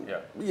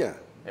Yeah,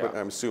 but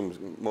I'm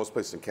assuming most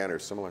places in Canada are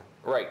similar.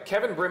 Right.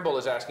 Kevin Brimble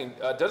is asking,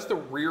 does the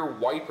rear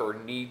wiper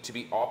need to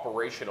be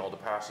operational to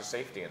pass a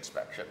safety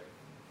inspection?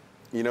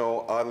 You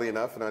know, oddly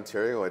enough, in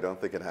Ontario, I don't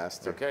think it has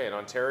to. Okay, in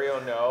Ontario,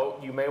 no.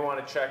 You may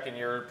want to check in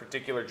your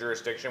particular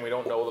jurisdiction. We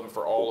don't know them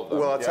for all of them.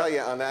 Well, I'll tell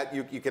you on that,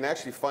 you can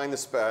actually find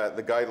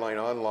the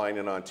guideline online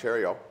in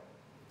Ontario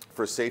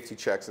for safety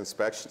checks,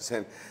 inspections,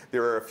 and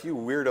there are a few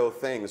weirdo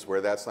things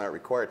where that's not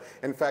required.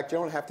 In fact, you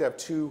don't have to have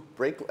two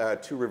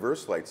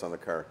reverse lights on the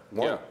car.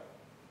 One. Yeah.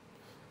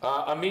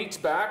 Amit's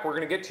back. We're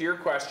going to get to your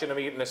question,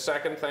 Amit, in a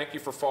second. Thank you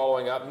for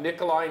following up.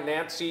 Nikolai,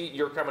 Nancy,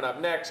 you're coming up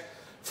next.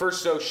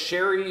 First, so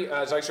Sherry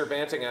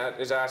Zeiser-Banting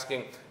is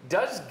asking,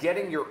 does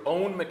getting your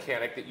own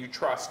mechanic that you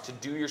trust to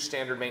do your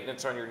standard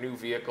maintenance on your new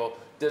vehicle,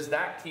 does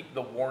that keep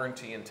the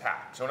warranty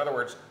intact? So in other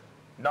words,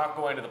 not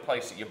going to the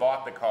place that you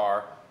bought the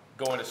car,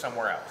 going to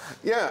somewhere else.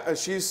 Yeah,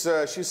 she's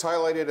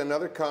highlighted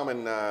another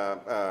common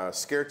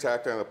scare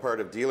tactic on the part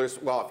of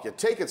dealers. Well, if you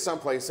take it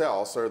someplace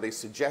else, or they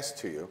suggest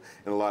to you,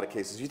 in a lot of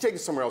cases, you take it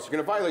somewhere else, you're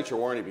going to violate your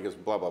warranty because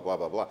blah, blah, blah,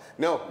 blah, blah.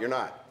 No, you're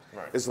not.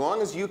 Right. As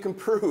long as you can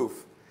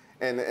prove,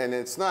 and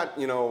it's not,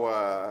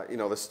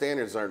 the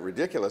standards aren't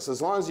ridiculous,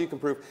 as long as you can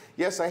prove,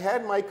 yes, I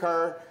had my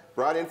car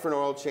brought in for an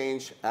oil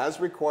change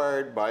as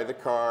required by the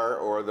car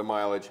or the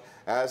mileage,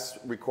 as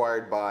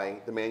required by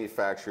the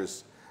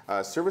manufacturer's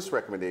service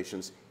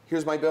recommendations.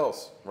 Here's my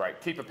bills. Right.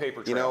 Keep a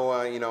paper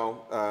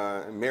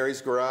trail.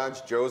 Mary's garage,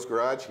 Joe's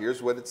garage.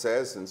 Here's what it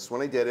says, and it's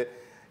when I did it.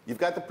 You've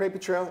got the paper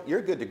trail.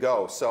 You're good to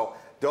go. So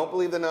don't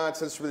believe the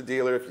nonsense from the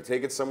dealer. If you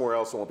take it somewhere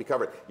else, it won't be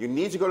covered. You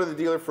need to go to the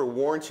dealer for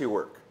warranty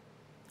work.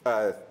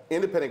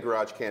 Independent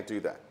garage can't do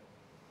that.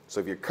 So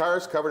if your car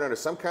is covered under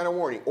some kind of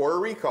warranty or a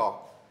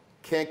recall,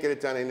 can't get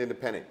it done in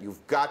independent.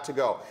 You've got to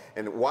go.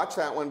 And watch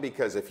that one,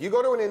 because if you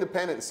go to an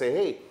independent and say,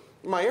 hey,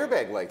 my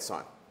airbag light's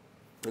on.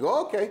 You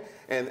go, okay,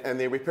 and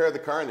they repair the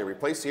car and they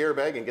replace the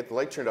airbag and get the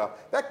light turned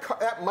off.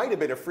 That might have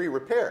been a free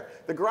repair.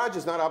 The garage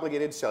is not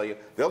obligated to sell you.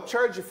 They'll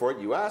charge you for it.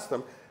 You ask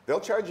them. They'll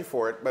charge you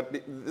for it, but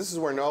this is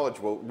where knowledge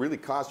will really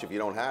cost you if you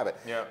don't have it.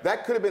 Yeah.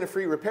 That could have been a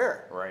free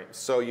repair. Right.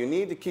 So you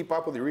need to keep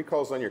up with the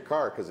recalls on your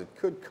car, because it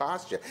could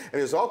cost you. And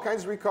there's all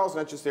kinds of recalls,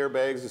 not just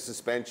airbags, the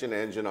suspension,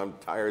 engine, on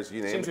tires,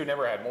 you name it. Seems we've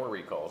never had more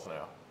recalls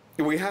now.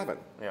 We haven't,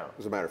 yeah,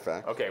 as a matter of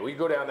fact. Okay, we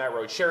go down that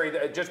road. Sherry,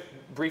 just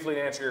briefly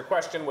to answer your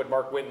question, what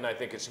Mark Winton, I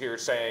think, is here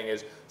saying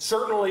is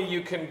certainly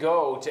you can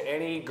go to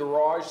any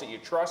garage that you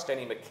trust,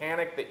 any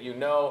mechanic that you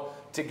know,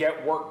 to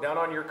get work done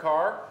on your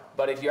car.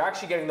 But if you're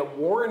actually getting the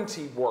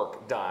warranty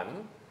work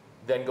done,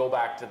 then go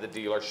back to the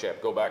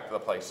dealership, go back to the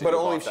place that you bought that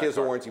car. But only if she has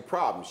a warranty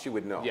problem, she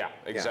would know. Yeah,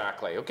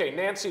 exactly. Yeah. Okay,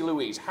 Nancy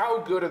Louise, how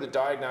good are the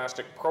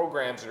diagnostic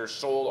programs that are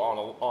sold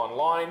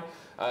online?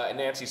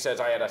 Nancy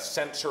says, I had a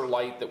sensor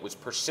light that was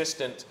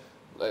persistent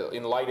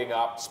in lighting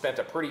up, spent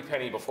a pretty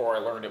penny before I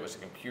learned it was a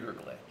computer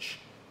glitch.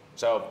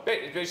 So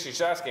basically she's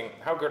asking,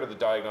 how good are the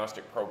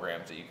diagnostic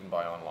programs that you can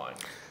buy online?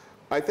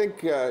 I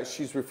think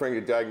she's referring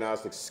to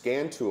diagnostic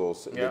scan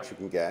tools that you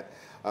can get.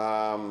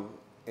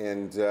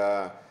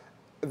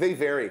 They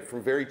vary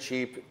from very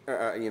cheap,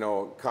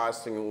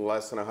 costing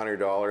less than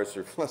 $100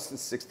 or less than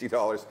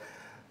 $60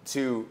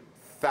 to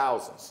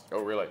thousands.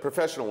 Oh, really?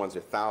 Professional ones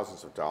are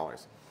thousands of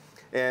dollars.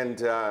 And,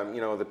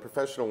 the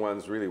professional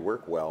ones really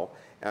work well,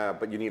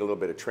 but you need a little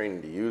bit of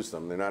training to use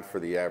them. They're not for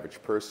the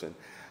average person.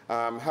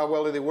 How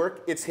well do they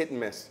work? It's hit and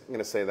miss. I'm going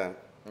to say that.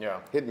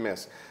 Yeah. Hit and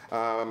miss.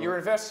 You're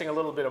investing a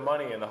little bit of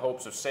money in the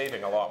hopes of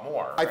saving a lot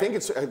more. Right? I think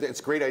it's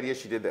a great idea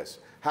she did this.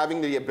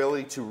 Having the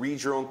ability to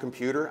read your own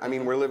computer. I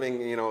mean, we're living,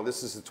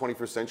 this is the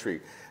 21st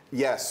century.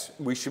 Yes,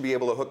 we should be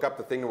able to hook up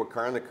the thing to a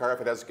car, and the car, if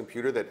it has a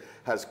computer that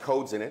has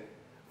codes in it,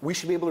 we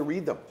should be able to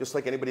read them just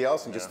like anybody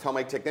else and just tell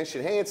my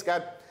technician, hey, it's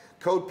got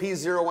code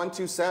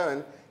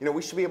P0127.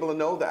 We should be able to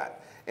know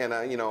that. And,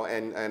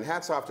 and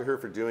hats off to her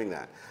for doing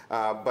that.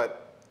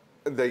 But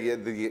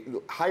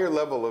the higher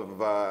level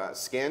of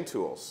scan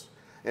tools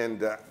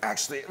And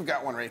actually, I've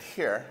got one right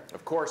here.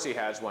 Of course he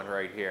has one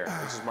right here.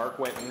 This is Mark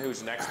Winton,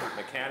 who's an expert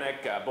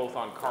mechanic, both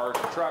on cars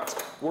and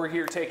trucks. We're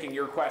here taking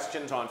your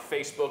questions on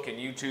Facebook and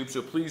YouTube,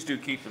 so please do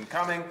keep them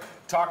coming.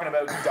 Talking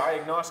about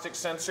diagnostic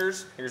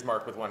sensors, here's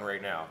Mark with one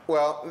right now.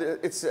 Well,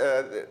 it's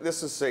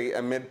this is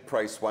a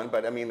mid-price one,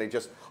 but I mean,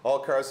 all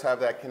cars have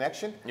that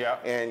connection. Yeah.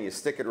 And you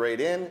stick it right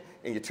in,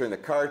 and you turn the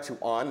car to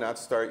on, not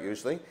start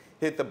usually.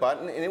 Hit the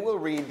button, and it will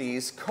read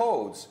these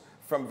codes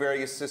from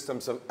various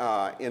systems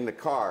in the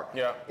car.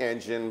 Yeah.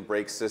 Engine,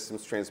 brake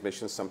systems,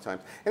 transmissions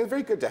sometimes. And it's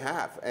very good to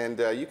have. And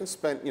you can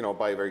spend,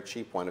 buy a very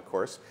cheap one, of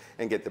course,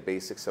 and get the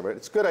basics of it.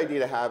 It's a good idea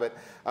to have it.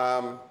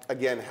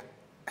 Again,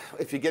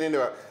 if you get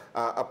into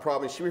a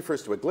problem, she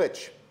refers to a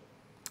glitch.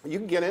 You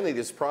can get into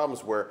these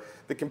problems where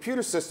the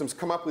computer systems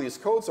come up with these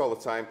codes all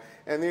the time,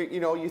 and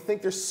you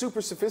think they're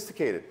super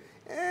sophisticated.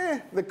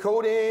 The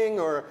coding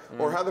or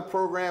how the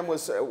program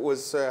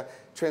was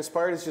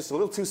transpired is just a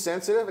little too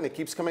sensitive, and it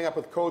keeps coming up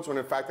with codes when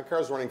in fact the car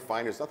is running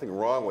fine. There's nothing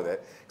wrong with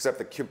it, except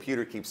the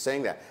computer keeps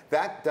saying that.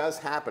 That does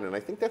happen, and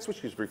I think that's what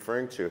she's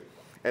referring to.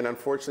 And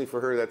unfortunately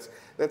for her,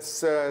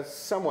 that's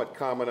somewhat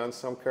common on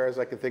some cars.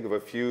 I can think of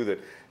a few that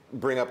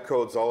bring up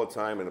codes all the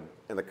time,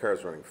 and the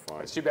car's running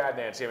fine. It's too bad,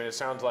 Nancy. I mean, it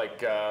sounds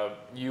like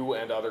you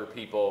and other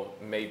people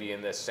may be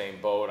in this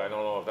same boat. I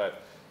don't know if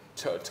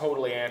that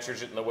totally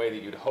answers it in the way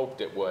that you'd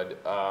hoped it would.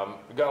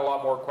 We've got a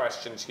lot more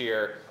questions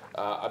here.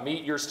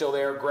 Amit, you're still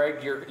there.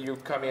 Greg,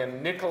 you've come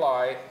in.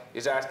 Nikolai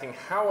is asking,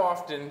 how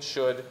often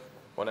should,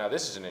 well now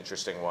this is an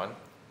interesting one,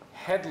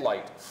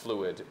 headlight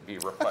fluid be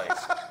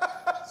replaced?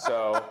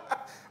 So,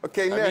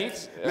 okay,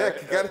 Amit,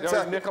 Nick, got to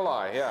tell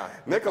Nikolai, yeah.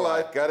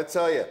 Nikolai, got to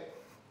tell you,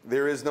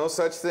 there is no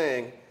such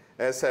thing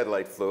as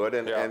headlight fluid,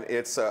 and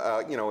it's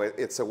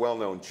it's a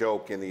well-known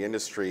joke in the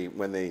industry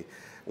when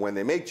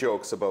they make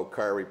jokes about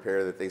car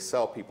repair that they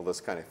sell people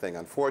this kind of thing.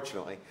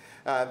 Unfortunately,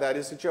 that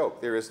is a joke.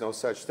 There is no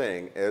such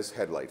thing as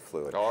headlight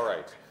fluid. All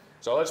right.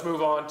 So let's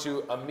move on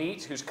to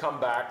Amit, who's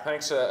come back.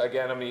 Thanks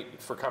again, Amit,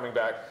 for coming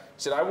back.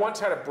 He said, I once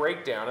had a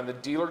breakdown and the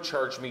dealer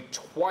charged me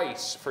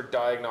twice for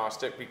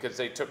diagnostic because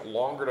they took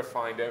longer to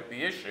find out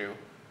the issue.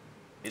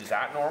 Is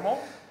that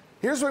normal?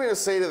 Here's what I'm going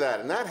to say to that,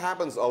 and that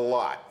happens a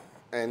lot,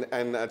 and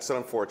that's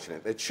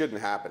unfortunate. It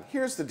shouldn't happen.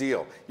 Here's the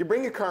deal. You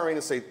bring your car in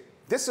and say,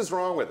 this is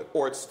wrong with it,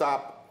 or it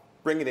stopped,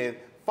 bring it in,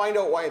 find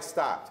out why it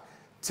stopped.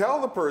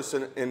 Tell the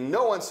person in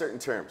no uncertain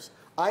terms,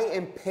 I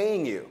am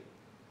paying you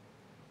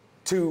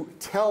to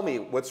tell me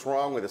what's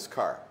wrong with this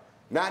car,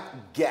 not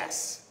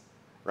guess,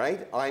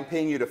 right? I'm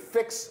paying you to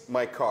fix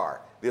my car,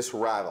 this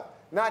rattle,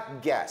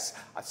 not guess.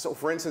 So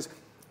for instance,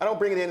 I don't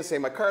bring it in and say,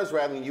 my car's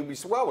rattling, you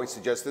say, well, we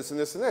suggest this and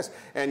this and this,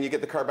 and you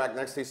get the car back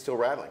next day, it's still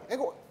rattling. I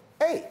go,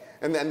 hey,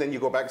 and then you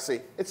go back and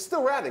say, it's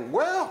still rattling.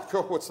 Well,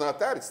 it's not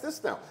that, it's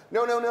this now.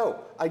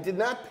 No, I did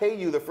not pay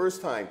you the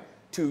first time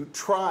to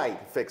try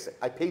to fix it.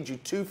 I paid you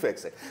to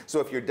fix it. So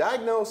if your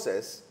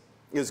diagnosis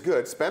is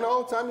good, spend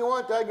all the time you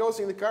want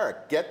diagnosing the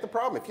car. Get the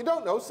problem. If you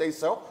don't know, say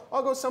so.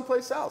 I'll go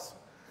someplace else.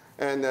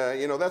 And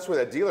that's where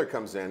that dealer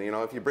comes in.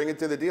 If you bring it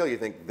to the dealer, you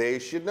think they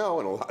should know,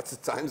 and lots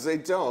of times they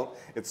don't.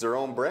 It's their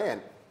own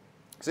brand.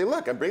 Say,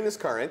 look, I'm bringing this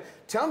car in.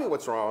 Tell me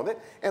what's wrong with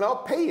it, and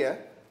I'll pay you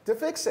to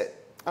fix it.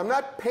 I'm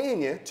not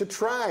paying you to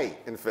try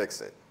and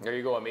fix it. There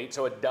you go, Amit.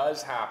 So it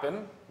does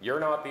happen. You're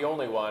not the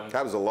only one.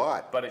 Happens a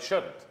lot. But it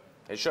shouldn't.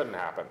 It shouldn't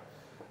happen.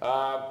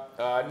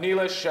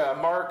 Neelish,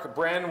 Mark,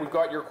 Bren, we've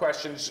got your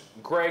questions.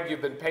 Greg,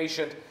 you've been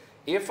patient.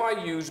 If I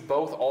use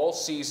both all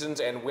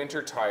seasons and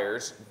winter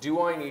tires,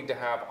 do I need to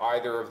have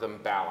either of them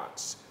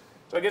balanced?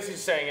 So I guess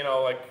he's saying,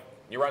 like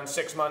you run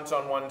 6 months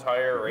on one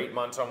tire or 8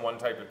 months on one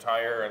type of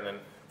tire and then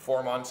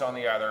 4 months on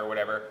the other or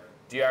whatever.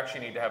 Do you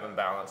actually need to have them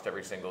balanced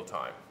every single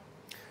time?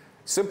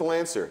 Simple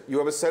answer. You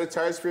have a set of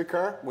tires for your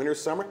car, winter,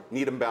 summer,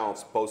 need them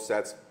balanced, both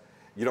sets.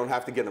 You don't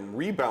have to get them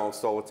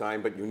rebalanced all the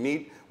time, but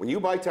when you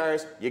buy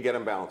tires, you get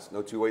them balanced.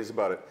 No two ways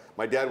about it.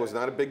 My dad was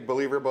not a big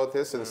believer about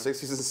this in the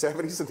 60s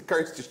and 70s, and the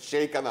cars just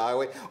shake on the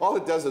highway. All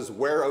it does is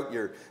wear out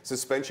your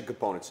suspension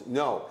components.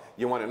 No,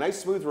 you want a nice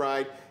smooth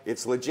ride.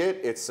 It's legit.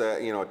 It's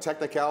a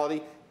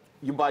technicality.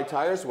 You buy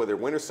tires, whether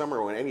winter, summer,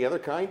 or any other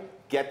kind,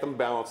 get them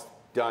balanced.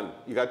 Done.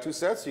 You got two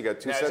sets. You got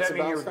two sets of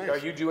balanced tires.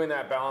 Are you doing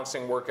that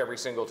balancing work every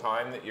single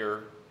time that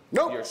you're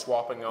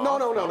swapping off?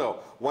 No.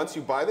 Once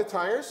you buy the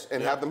tires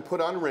and have them put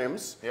on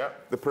rims,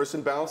 the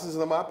person balances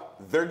them up,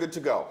 they're good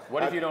to go.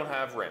 What if you don't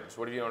have rims?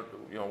 What if you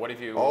don't, what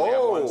if you only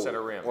have one set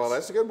of rims? Well,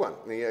 that's a good one.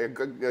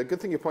 Good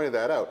thing you pointed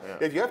that out.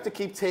 Yeah. If you have to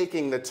keep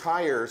taking the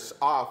tires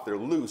off, they're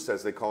loose,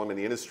 as they call them in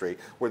the industry,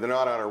 where they're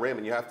not on a rim,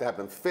 and you have to have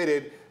them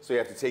fitted, so you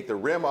have to take the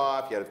rim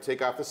off, you have to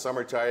take off the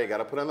summer tire, you got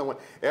to put on the one.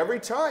 Every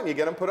time you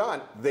get them put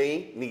on,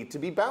 they need to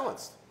be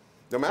balanced.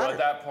 No matter. So at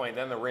that point,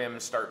 then the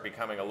rims start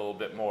becoming a little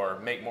bit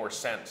make more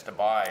sense to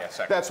buy a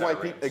second set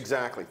of rims.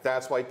 Exactly.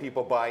 That's why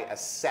people buy a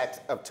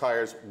set of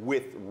tires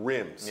with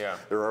rims. Yeah.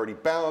 They're already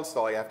balanced.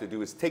 All you have to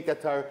do is take that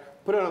tire,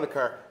 put it on the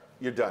car,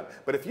 you're done.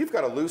 But if you've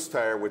got a loose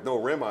tire with no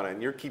rim on it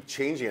and you keep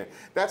changing it,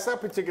 that's not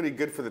particularly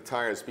good for the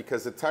tires,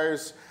 because the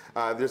tires,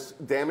 there's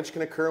damage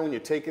can occur when you're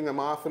taking them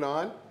off and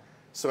on.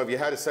 So if you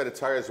had a set of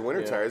tires,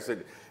 winter tires,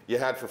 that you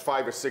had for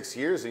 5 or 6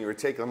 years and you were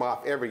taking them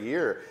off every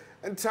year.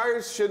 And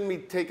tires shouldn't be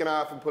taken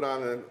off and put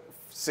on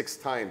 6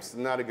 times.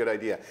 Not a good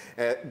idea.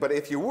 But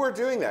if you were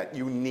doing that,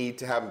 you need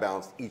to have them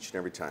balanced each and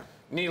every time.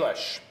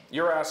 Neelish,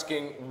 you're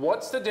asking,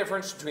 what's the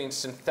difference between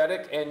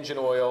synthetic engine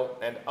oil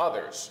and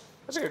others?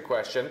 That's a good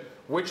question.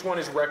 Which one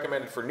is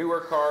recommended for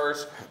newer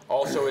cars?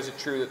 Also, is it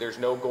true that there's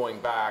no going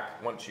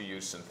back once you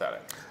use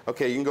synthetic?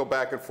 Okay, you can go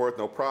back and forth,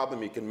 no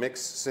problem. You can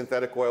mix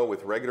synthetic oil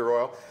with regular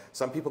oil.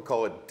 Some people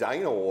call it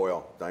dino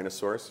oil,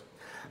 dinosaurs.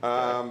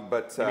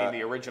 But you mean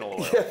the original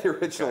oil? Yeah, the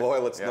original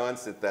oil. It's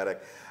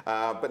non-synthetic.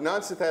 But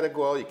non-synthetic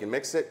oil, you can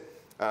mix it.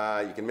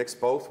 You can mix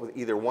both with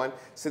either one.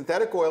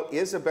 Synthetic oil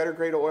is a better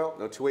grade of oil,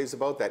 no two ways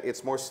about that.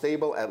 It's more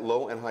stable at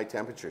low and high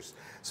temperatures.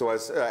 So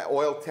as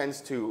oil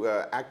tends to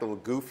act a little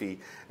goofy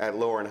at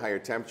lower and higher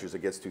temperatures,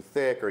 it gets too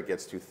thick or it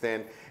gets too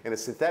thin. And a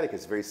synthetic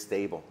is very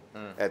stable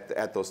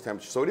at those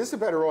temperatures. So it is a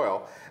better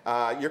oil.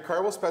 Your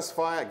car will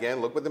specify,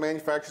 again, look what the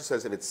manufacturer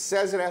says. If it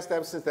says it has to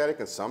have synthetic,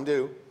 and some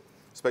do,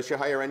 especially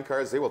higher end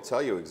cars, they will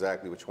tell you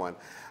exactly which one.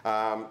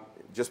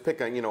 Just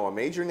pick a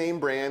major name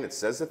brand. It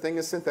says the thing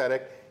is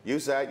synthetic.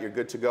 Use that, you're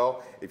good to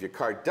go. If your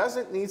car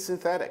doesn't need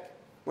synthetic,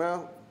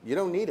 well, you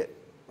don't need it.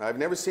 I've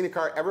never seen a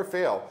car ever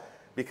fail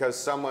because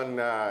someone,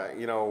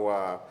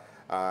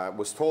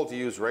 was told to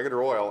use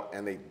regular oil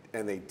and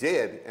they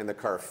did, and the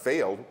car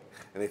failed,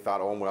 and they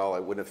thought, oh, well,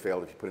 it wouldn't have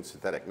failed if you put in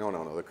synthetic.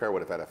 No, the car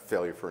would have had a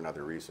failure for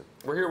another reason.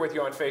 We're here with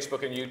you on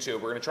Facebook and YouTube.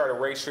 We're going to try to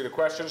race through the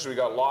questions. We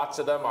got lots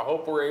of them. I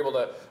hope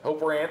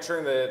we're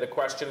answering the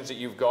questions that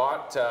you've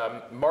got.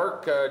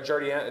 Mark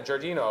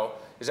Giardino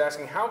is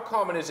asking, how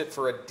common is it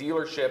for a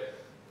dealership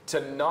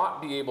to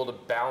not be able to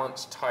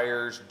balance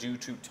tires due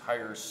to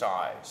tire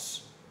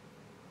size?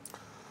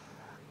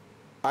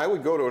 I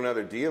would go to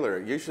another dealer.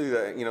 Usually,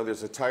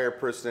 there's a tire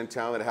person in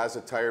town that has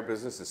a tire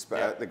business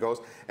that goes,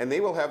 and they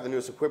will have the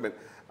newest equipment.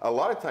 A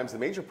lot of times, the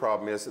major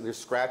problem is that they're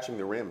scratching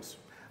the rims.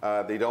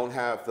 They don't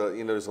have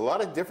there's a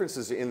lot of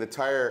differences in the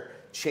tire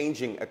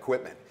changing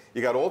equipment.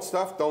 You got old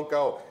stuff, don't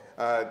go.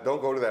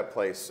 Don't go to that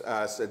place.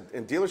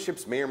 And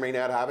dealerships may or may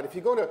not have it. If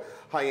you go to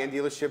high-end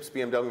dealerships,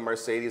 BMW,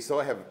 Mercedes,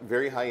 they'll have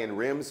very high-end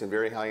rims and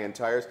very high-end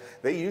tires.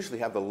 They usually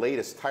have the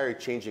latest tire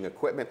changing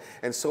equipment,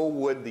 and so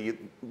would the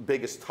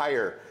biggest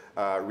tire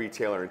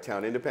retailer in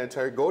town, Independent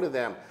Tire. Go to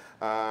them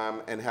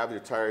and have your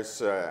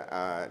tires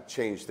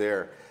changed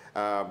there.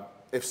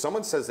 If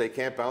someone says they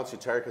can't balance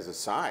your tire because of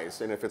size,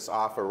 and if it's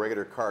off a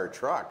regular car or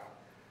truck,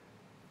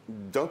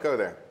 don't go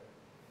there.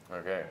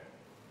 Okay,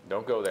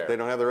 don't go there. They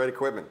don't have the right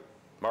equipment.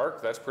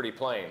 Mark, that's pretty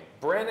plain.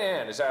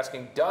 Brennan is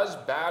asking, does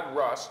bad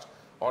rust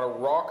on a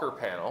rocker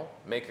panel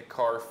make a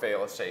car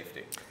fail a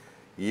safety?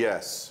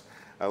 Yes.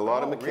 A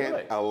lot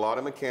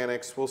of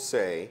mechanics will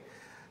say,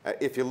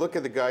 if you look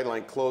at the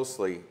guideline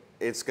closely,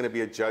 it's going to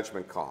be a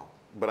judgment call.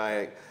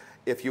 But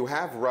if you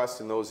have rust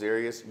in those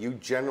areas, you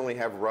generally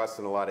have rust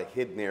in a lot of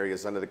hidden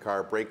areas under the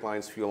car, brake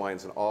lines, fuel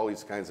lines, and all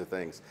these kinds of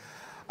things.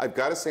 I've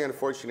got to say,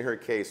 unfortunately, in her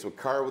case, a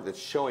car that's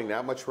showing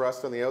that much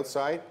rust on the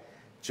outside,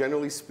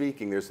 generally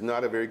speaking, there's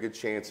not a very good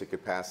chance it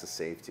could pass the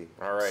safety.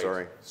 All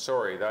right.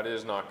 Sorry, that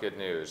is not good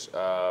news.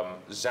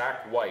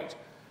 Zach White,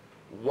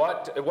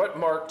 what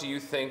mark do you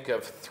think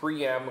of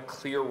 3M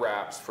clear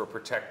wraps for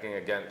protecting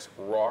against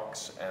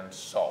rocks and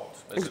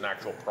salt as an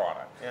actual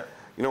product? Yeah.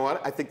 You know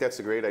what? I think that's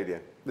a great idea.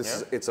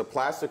 It's a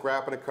plastic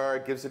wrap in a car.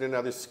 It gives it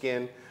another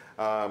skin.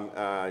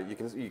 You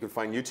can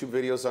find YouTube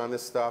videos on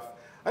this stuff.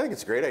 I think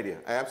it's a great idea.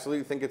 I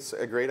absolutely think it's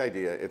a great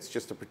idea. It's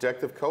just a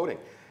protective coating.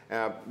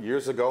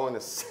 Years ago in the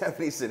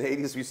 70s and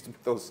 80s, we used to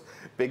put those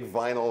big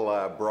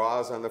vinyl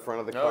bras on the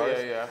front of the cars.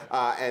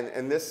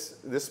 And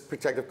this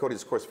protective coating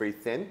is, of course, very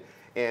thin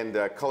and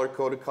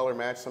color-coded,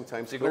 color-matched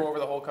sometimes. Does it go over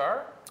the whole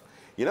car?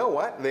 You know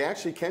what? They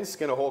actually can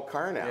skin a whole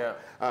car now. Yeah,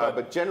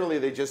 but generally,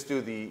 they just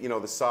do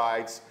the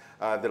sides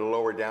that are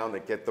lower down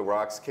that get the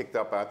rocks kicked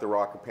up out the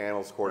rocker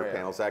panels, quarter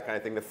panels, that kind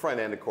of thing. The front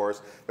end, of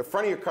course. The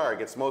front of your car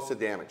gets most of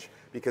the damage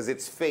because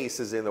its face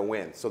is in the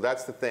wind. So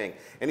that's the thing.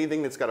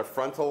 Anything that's got a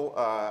frontal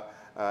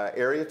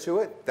area to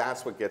it,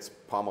 that's what gets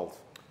pummeled.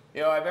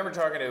 You know, I remember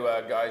talking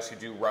to guys who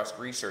do rust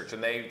research,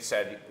 and they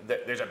said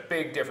that there's a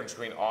big difference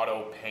between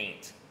auto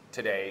paint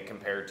today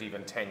compared to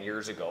even 10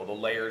 years ago. The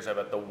layers of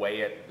it, the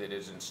way it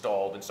is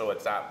installed, and so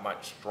it's that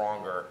much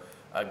stronger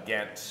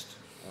against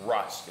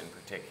rust in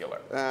particular.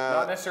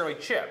 Not necessarily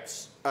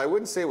chips. I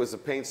wouldn't say it was the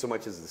paint so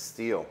much as the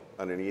steel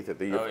underneath it.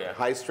 The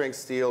high-strength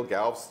steel,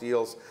 galv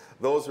steels,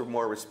 those are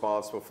more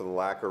responsible for the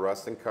lack of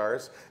rust in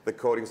cars. The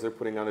coatings they're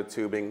putting on the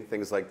tubing,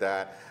 things like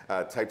that,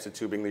 types of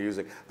tubing they're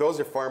using, those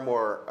are far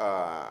more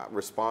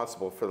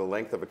responsible for the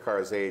length of a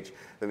car's age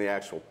than the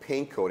actual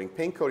paint coating.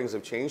 Paint coatings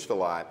have changed a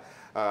lot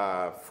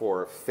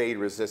for fade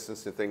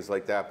resistance and things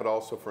like that, but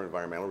also for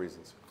environmental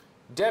reasons.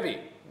 Debbie,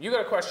 you got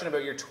a question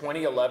about your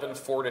 2011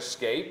 Ford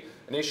Escape,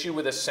 an issue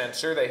with a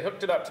sensor. They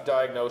hooked it up to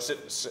diagnose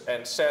it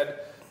and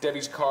said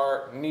Debbie's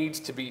car needs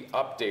to be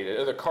updated,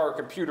 or the car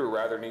computer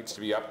rather needs to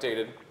be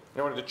updated.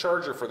 I wanted to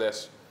charge her for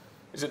this.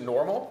 Is it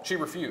normal? She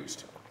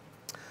refused.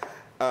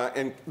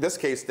 In this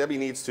case, Debbie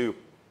needs to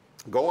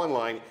go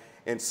online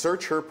and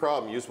search her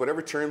problem. Use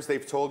whatever terms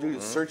they've told you,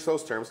 search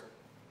those terms.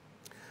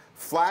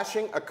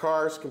 Flashing a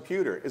car's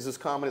computer is as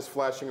common as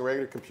flashing a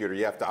regular computer.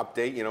 You have to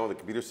update, you know, the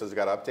computer says you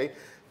got to update.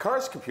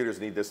 Cars' computers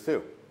need this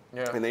too.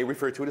 Yeah. And they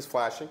refer to it as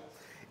flashing.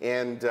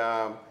 And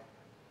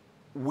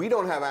we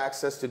don't have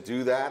access to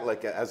do that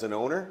like as an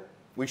owner.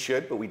 We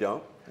should, but we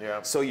don't.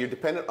 Yeah. So you're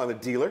dependent on the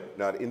dealer,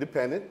 not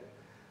independent.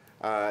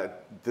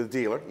 The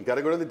dealer, you got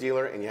to go to the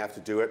dealer and you have to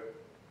do it.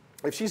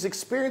 If she's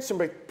experiencing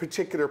a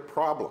particular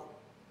problem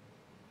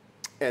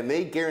and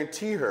they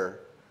guarantee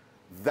her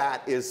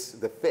that is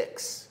the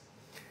fix,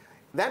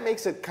 that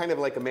makes it kind of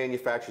like a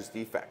manufacturer's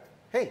defect.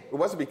 Hey, it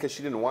wasn't because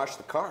she didn't wash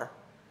the car.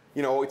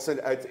 You know, it's an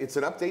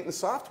update in the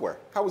software.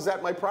 How is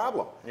that my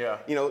problem? Yeah.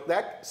 You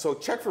know, so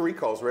check for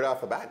recalls right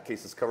off the bat in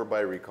case it's covered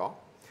by a recall.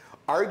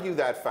 Argue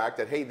that fact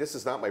that, hey, this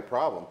is not my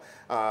problem,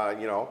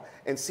 you know,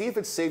 and see if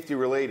it's safety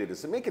related.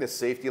 Is it making a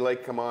safety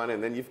light come on?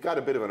 And then you've got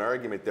a bit of an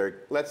argument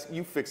there.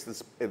 You fix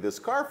this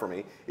car for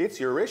me. It's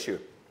your issue.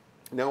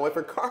 Now, if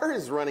her car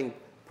is running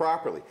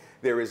properly,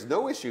 there is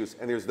no issues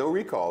and there's no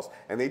recalls,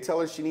 and they tell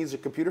her she needs her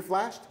computer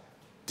flashed,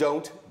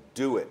 don't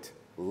do it.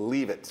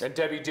 Leave it. And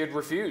Debbie did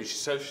refuse. She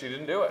says she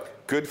didn't do it.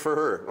 Good for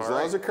her. As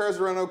long as her cars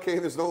run okay,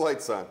 there's no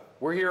lights on.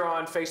 We're here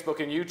on Facebook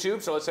and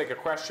YouTube, so let's take a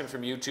question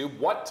from YouTube.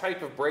 What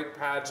type of brake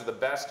pads are the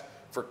best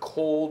for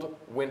cold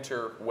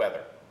winter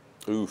weather?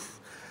 Oof.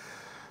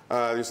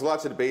 There's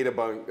lots of debate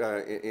about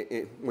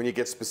when you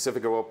get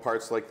specific about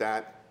parts like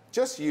that.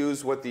 Just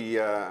use what the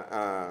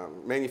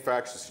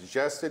manufacturer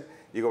suggested.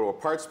 You go to a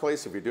parts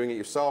place. If you're doing it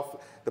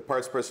yourself, the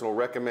parts person will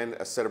recommend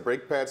a set of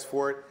brake pads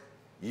for it.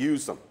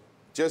 Use them.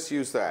 Just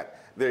use that.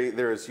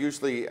 There is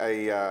usually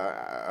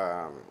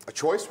a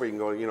choice where you can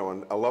go, you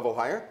know, a level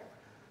higher.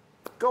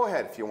 Go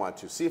ahead if you want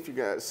to. See if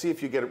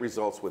you get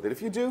results with it.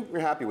 If you do,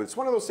 you're happy with it. It's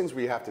one of those things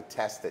where you have to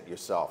test it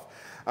yourself.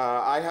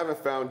 I haven't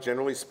found,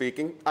 generally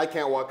speaking, I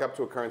can't walk up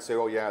to a car and say,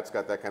 oh yeah, it's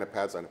got that kind of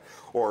pads on it.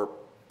 Or,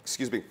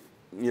 excuse me,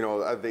 you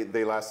know,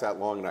 they last that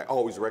long and I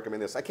always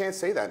recommend this. I can't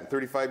say that. In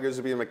 35 years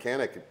of being a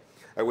mechanic,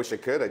 I wish I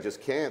could, I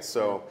just can't.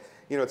 So,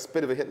 you know, it's a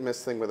bit of a hit and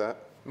miss thing with that.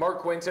 Mark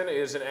Quinton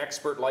is an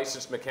expert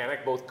licensed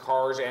mechanic, both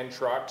cars and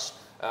trucks,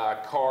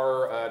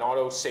 an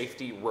auto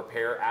safety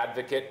repair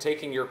advocate,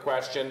 taking your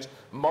questions.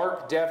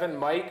 Mark, Devin,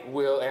 Mike,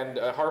 and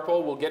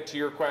Harpo will get to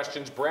your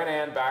questions.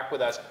 Brennan back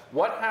with us.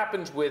 What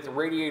happens with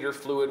radiator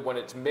fluid when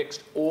it's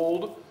mixed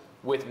old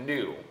with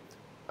new?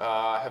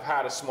 Have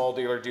had a small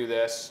dealer do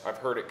this. I've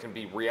heard it can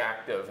be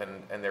reactive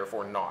and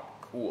therefore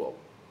not cool.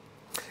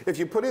 If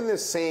you put in the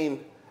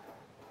same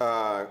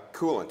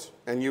coolant,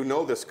 and you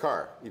know this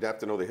car, you'd have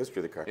to know the history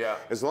of the car. Yeah.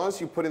 As long as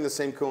you put in the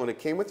same coolant it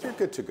came with, you're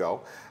good to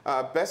go.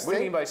 What do you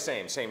mean by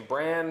same? Same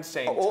brand,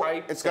 same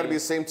type? It's got to be the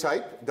same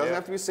type. It doesn't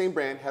have to be the same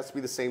brand, it has to be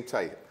the same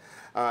type.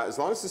 As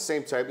long as it's the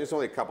same type, there's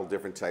only a couple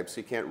different types,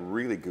 so you can't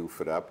really goof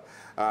it up.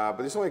 But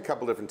there's only a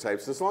couple different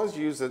types. As long as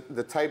you use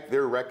the type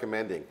they're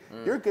recommending,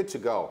 you're good to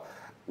go.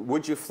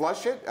 Would you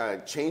flush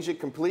it, change it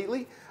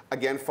completely?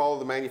 Again, follow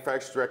the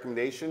manufacturer's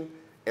recommendation.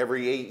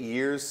 Every 8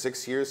 years,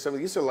 6 years, some of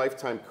these are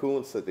lifetime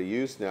coolants that they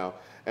use now,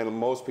 and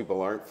most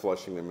people aren't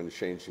flushing them and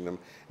changing them,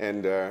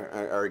 and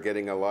are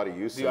getting a lot of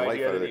use in life out of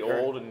their car. The idea that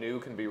the old and new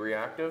can be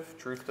reactive,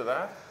 truth to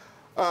that?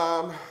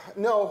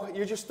 No,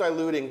 you're just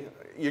diluting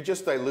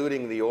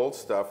the old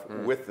stuff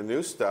with the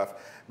new stuff.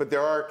 But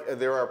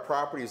there are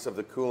properties of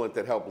the coolant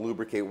that help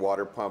lubricate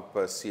water pump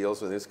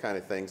seals and this kind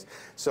of things.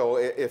 So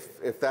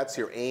if that's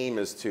your aim,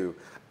 is to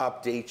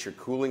update your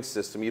cooling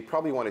system, you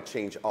probably want to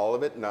change all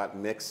of it, not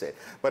mix it.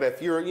 But if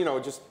you're, you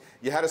know,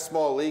 you had a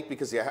small leak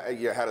because you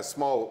had a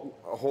small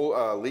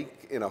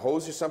leak in a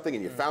hose or something,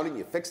 and you found it and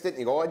you fixed it, and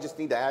you go, oh, I just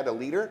need to add a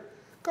liter.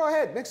 Go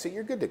ahead, mix it.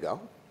 You're good to go.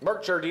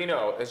 Mark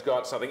Giardino has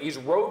got something. Is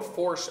road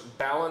force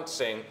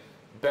balancing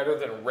better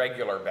than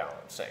regular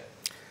balancing?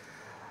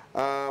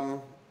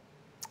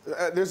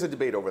 There's a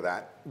debate over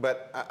that,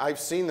 but I've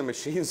seen the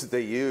machines that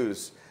they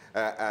use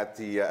at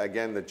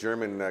the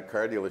German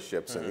car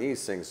dealerships, and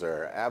these things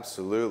are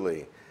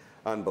absolutely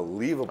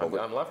unbelievable.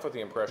 I'm left with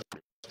the impression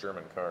it's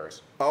German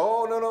cars.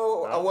 Oh,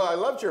 no. Well, I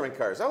love German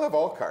cars. I love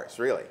all cars,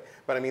 really.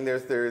 But I mean,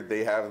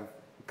 they have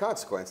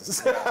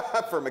consequences.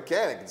 For a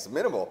mechanic, it's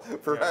minimal.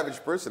 For an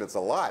average person, it's a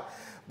lot.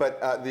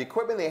 But the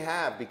equipment they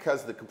have,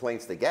 because of the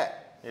complaints they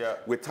get,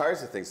 with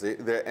tires and things,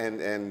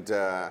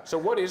 So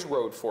what is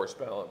road force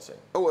balancing?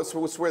 Oh,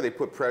 it's where they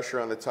put pressure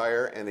on the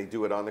tire and they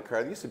do it on the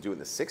car. They used to do it in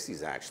the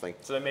 60s, actually.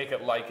 So they make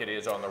it like it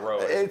is on the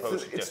road as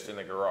opposed to just in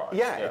the garage.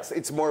 Yeah.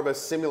 It's more of a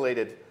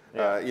simulated,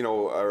 you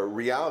know, a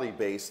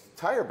reality-based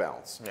tire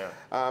balance.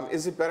 Yeah.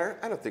 Is it better?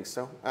 I don't think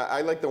so.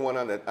 I like the one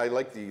on the, I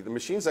like the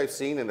machines I've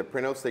seen and the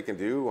printouts they can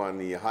do on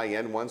the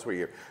high-end ones where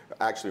you're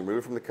actually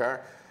removed from the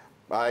car.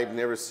 I've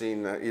never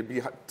seen, it'd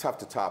be tough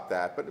to top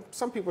that, but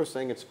some people are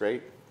saying it's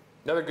great.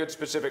 Another good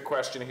specific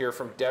question here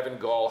from Devin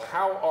Gall.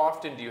 How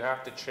often do you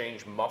have to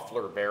change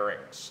muffler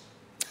bearings?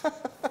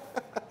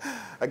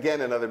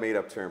 Again, another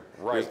made-up term.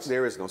 Right.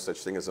 There is no such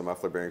thing as a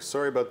muffler bearing.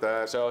 Sorry about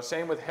that. So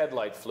same with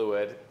headlight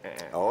fluid.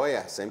 Oh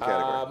yeah, same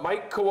category.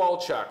 Mike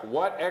Kowalchuk,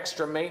 what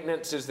extra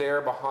maintenance is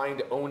there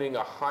behind owning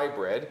a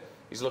hybrid?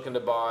 He's looking to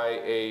buy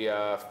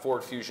a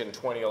Ford Fusion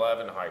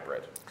 2011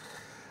 hybrid.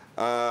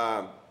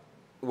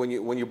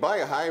 When you buy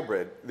a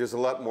hybrid, there's a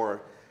lot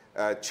more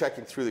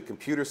checking through the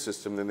computer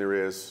system than there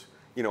is,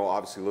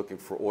 obviously looking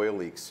for oil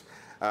leaks.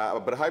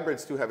 But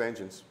hybrids do have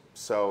engines.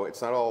 So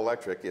it's not all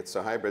electric, it's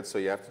a hybrid, so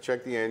you have to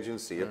check the engine,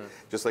 see it.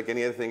 Just like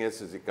any other thing is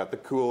it got the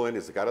coolant,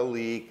 is it got a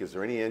leak, is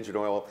there any engine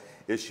oil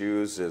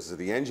issues, does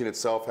the engine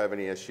itself have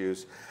any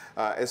issues?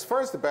 As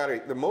far as the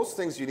battery, the most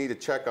things you need to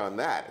check on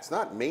that, it's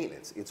not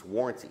maintenance, it's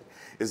warranty.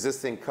 Is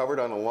this thing covered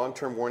on a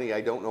long-term warranty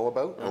I don't know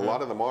about? A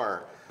lot of them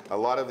are. A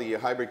lot of the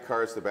hybrid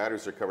cars, the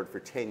batteries are covered for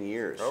 10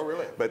 years. Oh,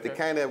 really? But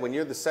they when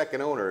you're the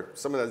second owner,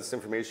 some of this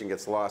information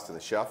gets lost in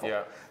the shuffle.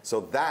 Yeah.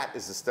 So that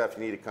is the stuff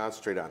you need to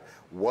concentrate on.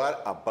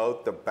 What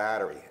about the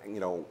battery?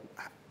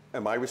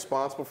 Am I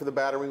responsible for the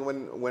battery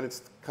when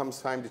it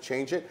comes time to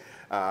change it?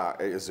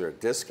 Is there a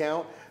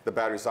discount? The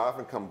batteries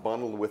often come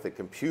bundled with a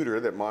computer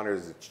that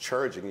monitors its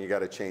charging. You got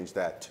to change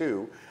that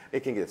too.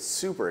 It can get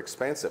super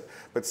expensive.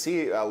 But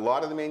see, a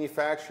lot of the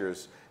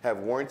manufacturers have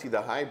warranted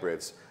the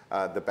hybrids,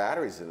 the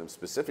batteries in them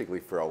specifically,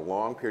 for a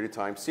long period of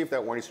time. See if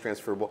that warranty is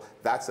transferable.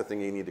 That's the thing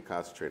you need to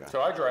concentrate on.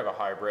 So I drive a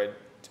hybrid.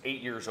 It's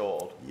 8 years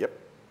old. Yep.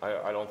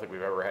 I don't think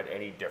we've ever had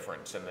any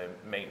difference in the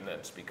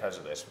maintenance because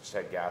of this. We've just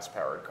had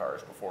gas-powered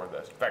cars before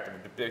this. In fact,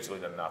 we've basically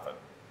done nothing.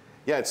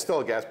 Yeah, it's still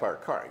a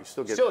gas-powered car. You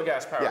still get a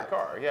gas-powered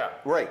car. Yeah.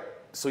 Right.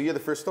 So you're the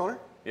first owner?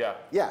 Yeah.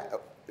 Yeah.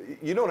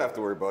 You don't have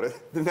to worry about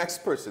it. The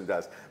next person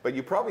does. But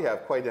you probably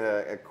have quite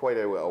a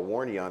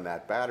warranty on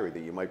that battery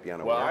that you might be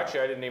unaware of. Well, actually,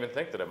 I didn't even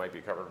think that it might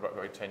be covered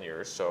by 10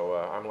 years. So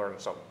I'm learning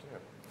something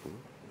too.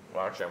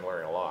 Well, actually, I'm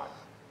learning a lot.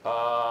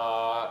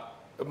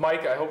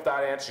 Mike, I hope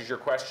that answers your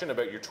question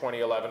about your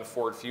 2011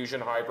 Ford Fusion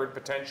hybrid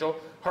potential.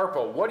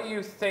 Harpo, what do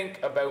you think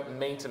about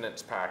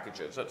maintenance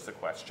packages? That's the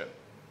question.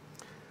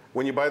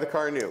 When you buy the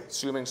car new?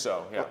 Assuming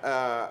so,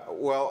 yeah.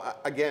 Well,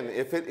 again,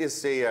 if it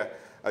is a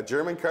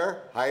German car,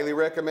 highly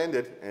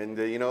recommended. And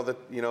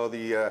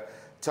the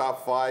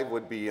top 5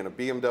 would be a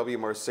BMW,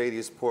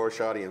 Mercedes,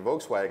 Porsche, Audi, and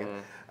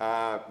Volkswagen.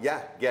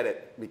 Yeah, get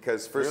it,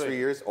 because first 3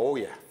 years,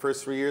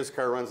 first 3 years,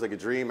 car runs like a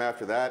dream.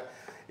 After that,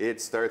 it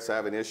starts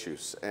having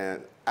issues.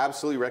 And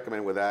absolutely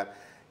recommend with that.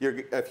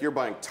 If you're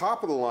buying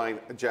top of the line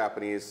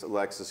Japanese,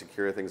 Lexus,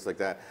 Acura, things like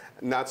that,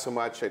 not so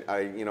much.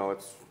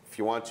 If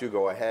you want to,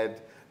 go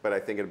ahead, but I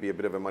think it'd be a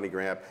bit of a money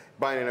grab.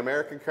 Buying an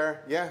American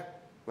car, yeah,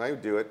 I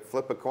would do it.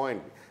 Flip a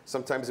coin.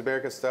 Sometimes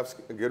American stuff's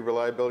good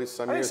reliability.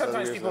 I think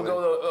sometimes people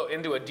go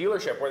into a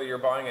dealership, whether you're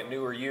buying it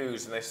new or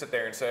used, and they sit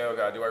there and say, "Oh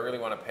God, do I really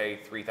want to pay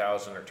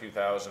 $3,000 or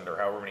 $2,000 or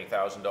however many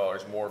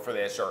 $1,000 more for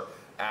this, or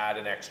add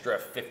an extra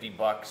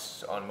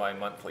 $50 on my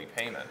monthly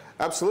payment?"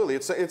 Absolutely,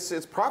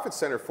 it's profit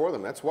center for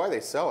them. That's why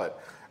they sell it.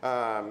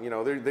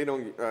 They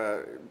don't.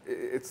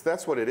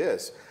 That's what it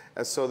is.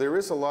 And so there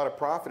is a lot of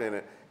profit in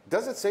it.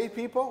 Does it save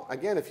people?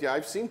 Again,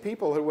 I've seen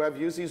people who have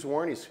used these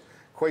warranties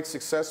quite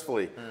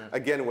successfully,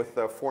 again with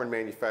foreign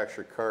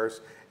manufactured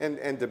cars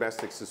and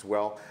domestics as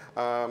well.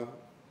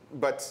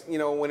 But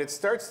when it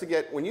starts to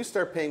get, when you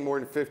start paying more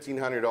than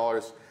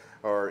 $1,500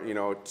 or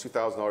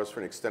 $2,000 for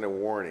an extended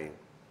warranty,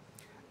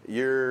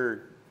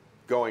 you're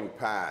going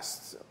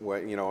past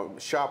what,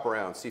 shop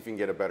around, see if you can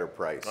get a better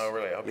price. Oh,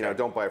 really? Okay.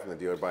 Don't buy from the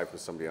dealer, buy from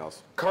somebody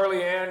else.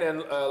 Carly Ann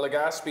and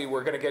Legaspi,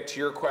 we're going to get to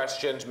your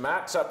questions.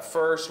 Matt's up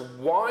first.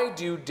 Why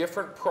do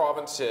different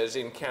provinces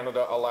in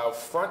Canada allow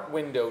front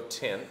window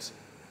tint?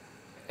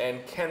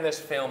 And can this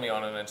fail me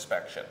on an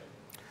inspection?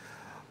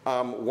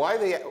 Why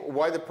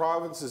the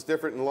province is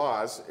different in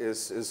laws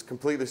is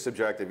completely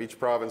subjective. Each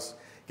province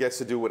gets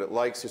to do what it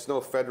likes. There's no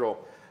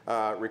federal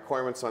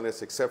requirements on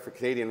this except for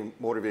Canadian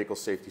motor vehicle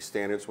safety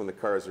standards. When the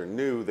cars are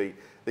new,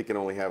 they can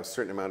only have a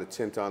certain amount of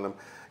tint on them.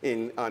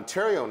 In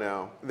Ontario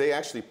now, they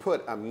actually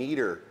put a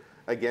meter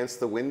against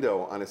the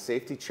window on a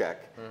safety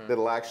check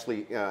that'll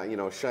actually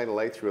shine a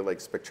light through it like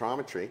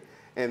spectrometry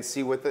and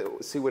see what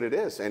it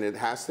is. And it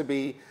has to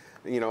be,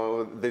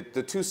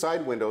 the two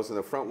side windows and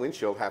the front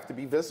windshield have to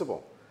be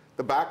visible.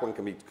 The back one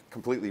can be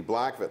completely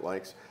black if it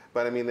likes,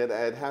 but I mean it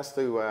has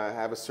to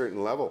have a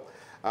certain level.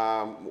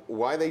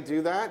 Why they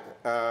do that?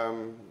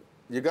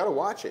 You got to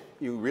watch it.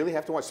 You really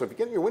have to watch. So if you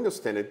get your windows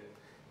tinted,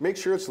 make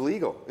sure it's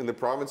legal in the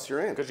province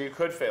you're in. Because you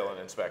could fail an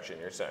inspection,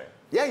 you're saying?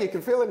 Yeah, you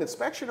can fail an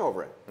inspection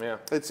over it. Yeah.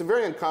 It's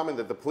very uncommon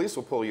that the police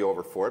will pull you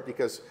over for it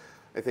because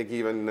I think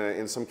even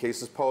in some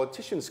cases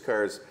politicians'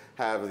 cars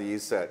have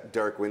these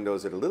dark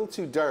windows that are a little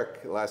too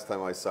dark. Last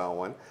time I saw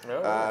one,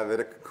 that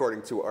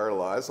according to our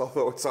laws,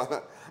 although it's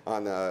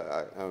on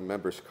a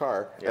member's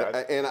car,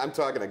 yeah. And I'm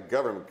talking a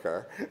government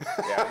car.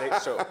 Yeah.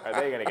 So are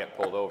they going to get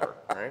pulled over,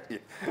 right?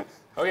 Yeah.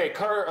 Okay,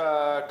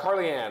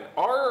 Carly Ann,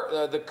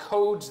 are the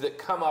codes that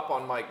come up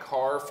on my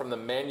car from the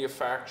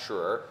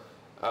manufacturer,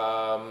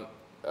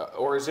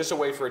 or is this a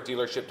way for a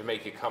dealership to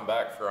make you come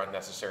back for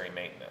unnecessary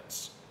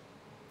maintenance?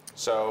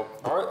 So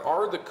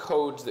are the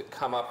codes that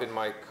come up in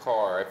my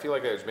car, I feel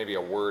like there's maybe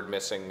a word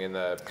missing in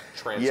the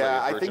translated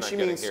Yeah, version I think she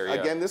means, here,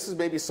 again, this is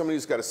maybe somebody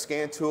who's got a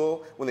scan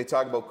tool. When they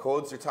talk about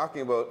codes, they're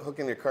talking about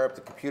hooking their car up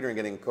to the computer and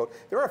getting a code.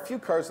 There are a few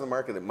cars on the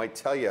market that might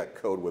tell you a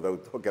code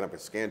without hooking up a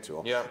scan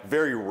tool. Yeah.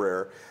 Very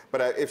rare.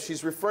 But if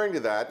she's referring to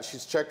that,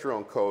 she's checked her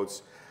own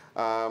codes.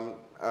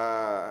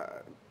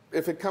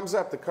 If it comes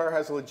up, the car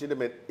has a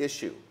legitimate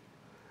issue.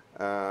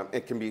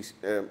 It can be,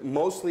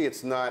 mostly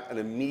it's not an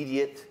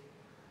immediate,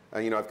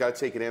 you know, I've got to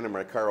take it in and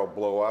my car will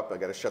blow up. I've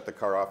got to shut the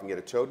car off and get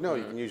it towed. No,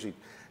 you can usually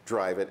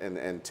drive it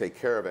and take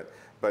care of it.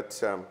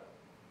 But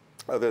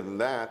other than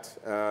that,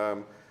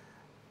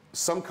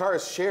 some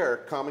cars share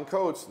common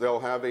codes. They'll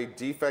have a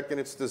defect in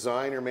its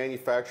design or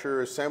manufacturer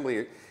or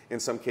assembly in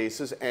some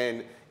cases,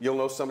 and you'll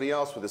know somebody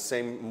else with the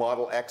same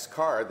Model X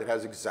car that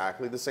has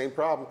exactly the same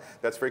problem.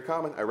 That's very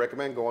common. I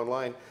recommend go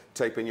online,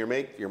 type in your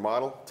make, your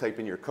model, type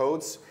in your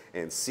codes,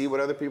 and see what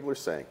other people are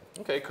saying.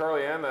 Okay,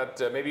 Carly Ann, that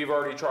maybe you've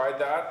already tried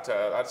that.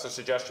 That's a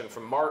suggestion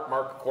from Mark.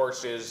 Mark, of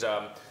course, is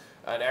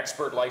an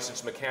expert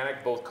licensed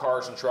mechanic, both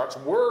cars and trucks.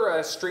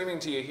 We're streaming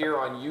to you here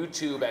on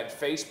YouTube and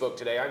Facebook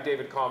today. I'm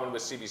David Common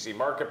with CBC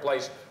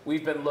Marketplace.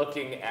 We've been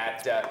looking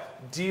at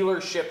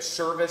dealership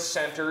service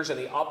centers and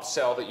the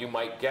upsell that you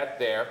might get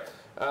there.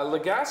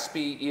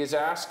 Legaspi is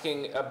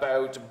asking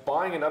about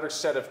buying another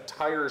set of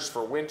tires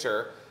for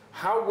winter.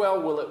 How well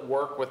will it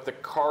work with the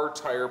car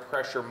tire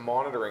pressure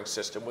monitoring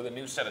system with a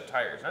new set of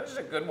tires? Now, this is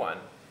a good one.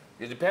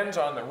 It depends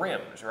on the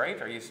rims,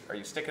 right? Are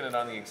you sticking it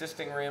on the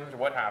existing rims?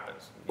 What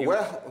happens?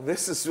 Well,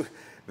 this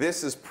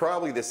is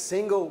probably the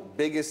single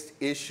biggest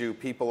issue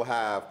people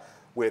have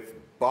with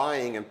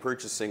buying and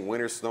purchasing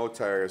winter snow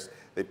tires.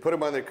 They put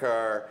them on their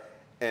car,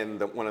 and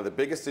one of the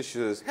biggest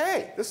issues is,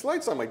 hey, this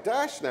light's on my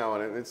dash now,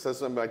 and it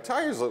says my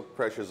tires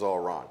pressure's all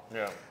wrong.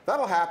 Yeah.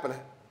 That'll happen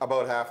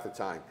about half the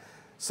time.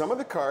 Some of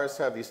the cars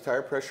have these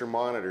tire pressure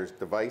monitors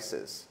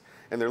devices,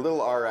 and they're little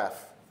RF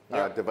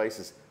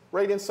devices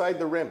right inside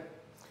the rim,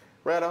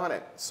 right on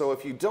it. So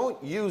if you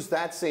don't use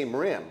that same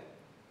rim,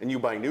 and you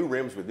buy new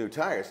rims with new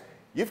tires,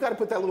 you've got to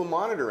put that little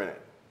monitor in it,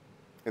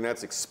 and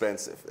that's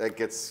expensive.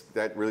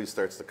 That really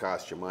starts to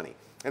cost you money.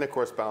 And of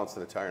course, balancing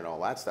the tire and all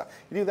that stuff.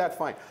 You do that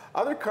fine.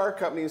 Other car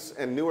companies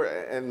and newer,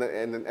 and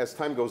as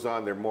time goes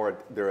on,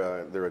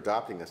 they're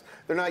adopting this.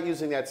 They're not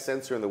using that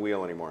sensor in the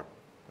wheel anymore.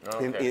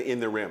 Okay.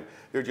 In the rim.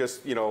 They're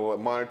just, you know,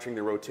 monitoring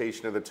the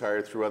rotation of the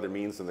tire through other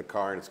means in the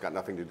car, and it's got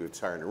nothing to do with the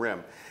tire and the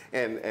rim,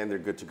 and they're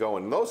good to go.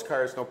 And those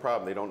cars, no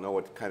problem. They don't know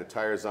what kind of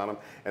tires on them,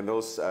 and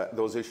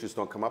those issues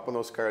don't come up on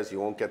those cars.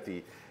 You won't get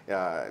the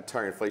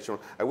tire inflation.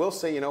 I will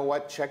say, you know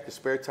what? Check the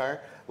spare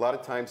tire. A lot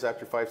of times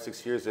after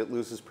 5-6 years, it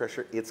loses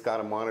pressure. It's got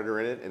a monitor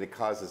in it, and it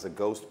causes a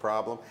ghost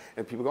problem.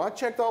 And people go, I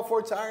checked all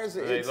 4 tires.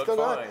 It's still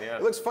going. Yeah.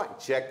 It looks fine.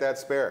 Check that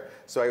spare.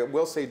 So I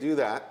will say do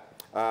that.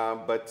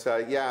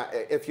 Yeah,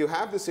 if you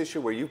have this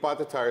issue where you bought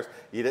the tires,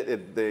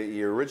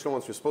 your original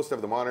ones were supposed to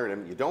have the monitor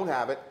in them, you don't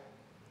have it,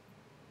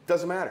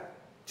 doesn't matter.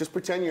 Just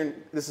pretend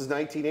this is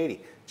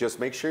 1980. Just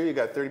make sure you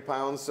got 30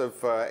 pounds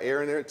of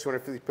air in there,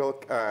 250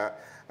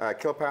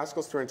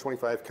 kilopascals,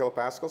 225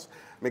 kilopascals.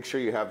 Make sure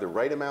you have the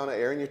right amount of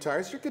air in your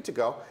tires. You're good to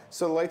go.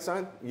 So the light's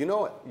on, you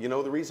know it. You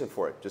know the reason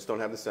for it. Just don't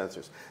have the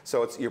sensors.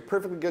 So you're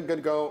perfectly good to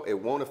go. It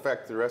won't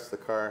affect the rest of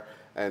the car,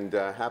 and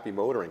happy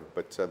motoring,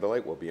 but the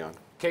light will be on.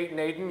 Kate and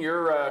Aidan,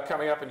 you're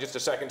coming up in just a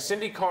second.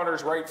 Cindy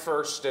Connor's right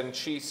first, and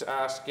she's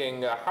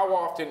asking, how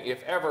often,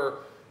 if ever,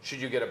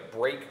 should you get a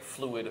brake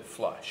fluid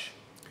flush?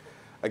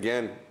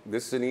 Again,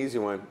 this is an easy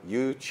one.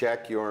 You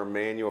check your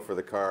manual for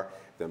the car.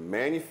 The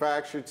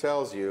manufacturer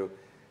tells you,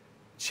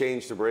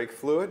 change the brake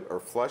fluid or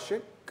flush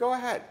it, go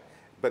ahead.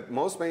 But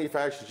most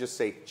manufacturers just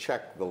say,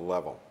 check the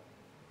level.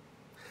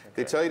 Okay.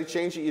 They tell you to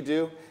change it, you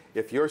do.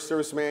 If your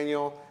service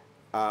manual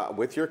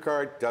with your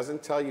car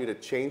doesn't tell you to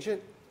change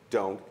it,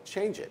 don't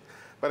change it.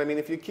 But I mean,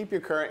 if you keep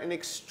your car an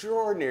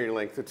extraordinary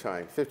length of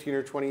time, 15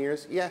 or 20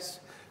 years,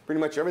 yes,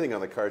 pretty much everything on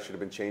the car should have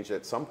been changed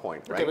at some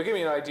point, right? Okay, but give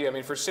me an idea. I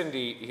mean, for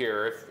Cindy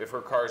here, if her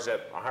car's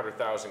at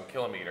 100,000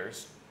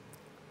 kilometers,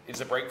 is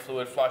the brake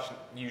fluid flush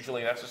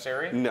usually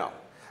necessary? No.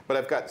 But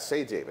I've got to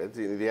say, David,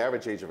 the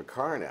average age of a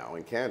car now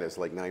in Canada is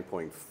like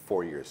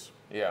 9.4 years.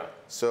 Yeah.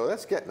 So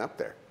that's getting up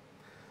there.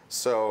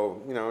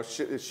 So, you know,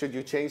 should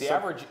you change the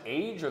average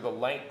age or the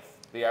length,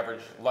 the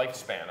average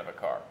lifespan of a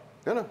car?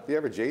 No, the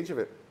average age of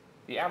it.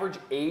 The average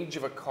age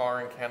of a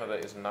car in Canada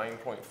is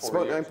 9.4 years. It's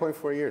about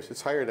 9.4 years.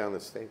 It's higher down the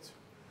States.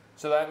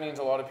 So that means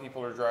a lot of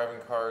people are driving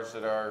cars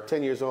that are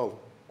 10 years old.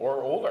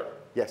 Or older.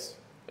 Yes.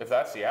 If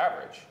that's the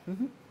average.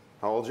 Mm-hmm.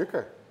 How old's your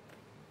car?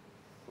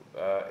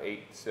 8,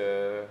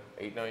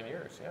 9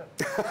 years, yeah.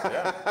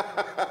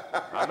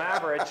 Yeah. I'm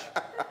average.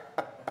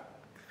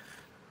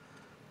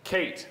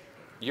 Kate,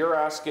 you're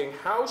asking,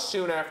 how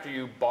soon after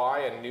you buy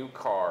a new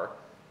car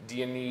do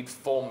you need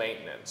full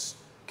maintenance?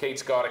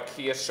 Kate's got a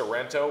Kia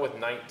Sorento with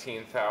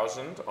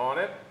 19,000 on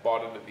it,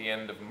 bought it at the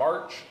end of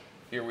March.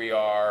 Here we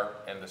are,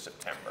 end of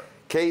September.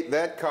 Kate,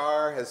 that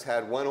car has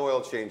had 1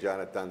 oil change on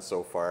it done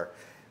so far,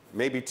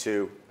 maybe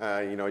 2.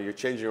 You know, you're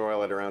changing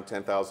oil at around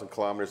 10,000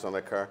 kilometers on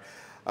that car.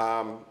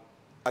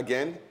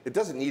 Again, it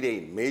doesn't need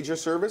a major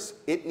service.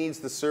 It needs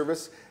the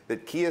service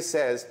that Kia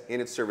says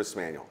in its service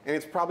manual. And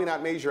it's probably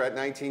not major at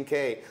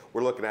 19K.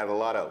 We're looking at a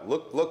lot of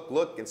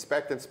look,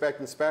 inspect,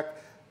 inspect,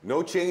 inspect.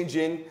 No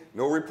changing,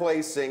 no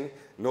replacing,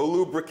 no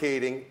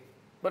lubricating.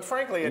 But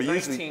frankly, at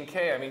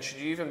 19K, I mean, should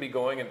you even be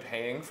going and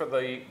paying for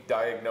the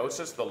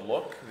diagnosis, the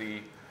look,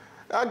 the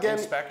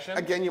inspection?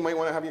 Again, you might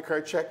want to have your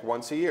car checked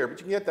once a year, but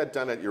you can get that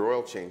done at your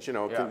oil change. You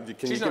know,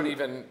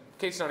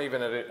 Kate's not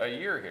even a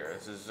year here.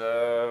 This is,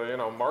 you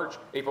know, March,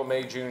 April,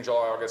 May, June,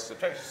 July, August. It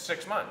takes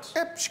 6 months.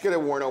 Yep, she could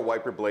have worn out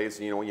wiper blades,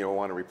 and you don't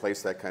want to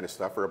replace that kind of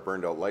stuff, or a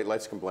burned out light.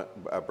 Lights can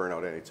burn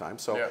out any time.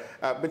 So,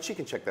 but she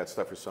can check that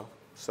stuff herself.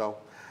 So,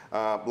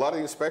 a lot of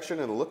the inspection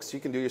and the looks you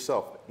can do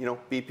yourself. You know,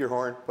 beep your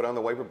horn, put on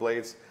the wiper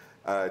blades,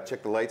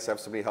 check the lights,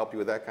 have somebody help you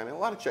with that kind of. A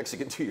lot of checks you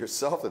can do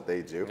yourself that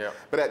they do. Yeah.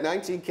 But at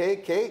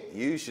 19K, Kate,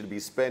 you should be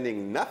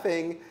spending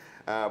nothing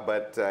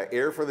but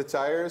air for the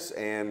tires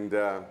and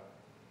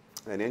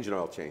an engine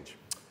oil change.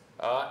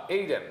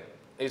 Aiden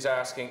is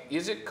asking,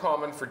 is it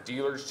common for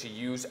dealers to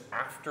use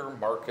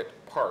aftermarket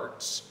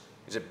parts?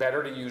 Is it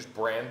better to use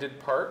branded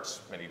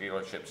parts? Many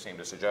dealerships seem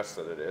to suggest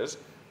that it is.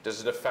 Does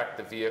it affect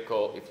the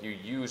vehicle if you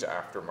use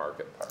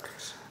aftermarket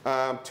parts?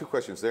 Two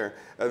questions there.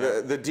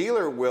 The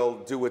dealer will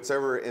do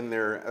whatever in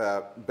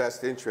their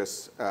best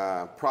interests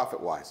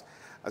profit-wise.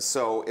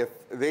 So if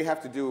they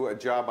have to do a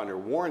job under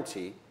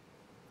warranty,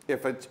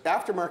 if an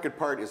aftermarket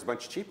part is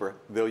much cheaper,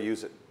 they'll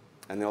use it.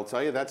 And they'll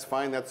tell you that's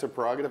fine, that's their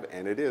prerogative,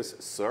 and it is,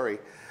 sorry.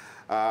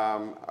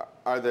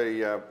 Are they,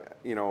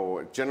 you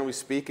know, generally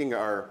speaking,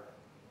 are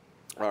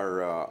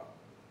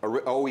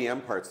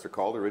OEM parts, they're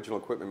called, original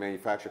equipment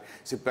manufacturer.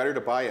 Is it better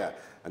to buy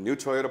a new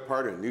Toyota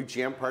part or a new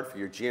GM part for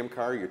your GM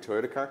car or your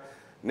Toyota car?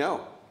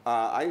 No,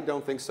 I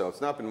don't think so.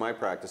 It's not been my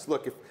practice.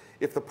 Look,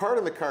 if the part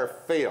of the car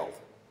failed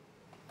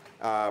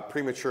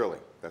prematurely,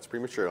 that's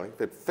prematurely,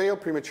 if it failed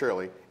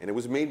prematurely and it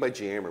was made by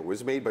GM or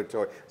was made by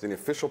Toyota, it's an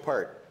official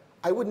part,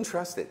 I wouldn't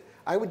trust it.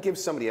 I would give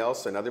somebody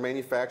else, another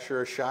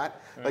manufacturer, a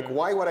shot. Like,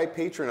 why would I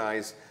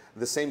patronize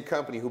the same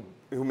company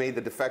who made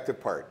the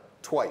defective part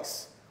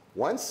twice?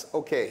 Once,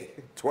 okay.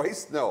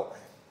 Twice, no.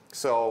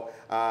 So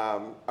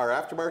are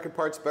aftermarket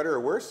parts better or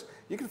worse?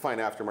 You can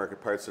find aftermarket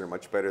parts that are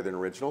much better than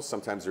originals.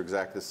 Sometimes they're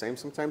exactly the same,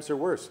 sometimes they're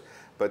worse.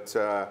 But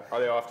are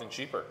they often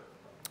cheaper?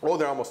 Oh,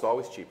 they're almost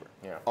always cheaper.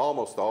 Yeah.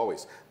 Almost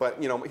always.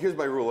 But you know, here's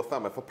my rule of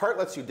thumb. If a part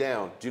lets you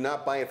down, do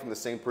not buy it from the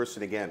same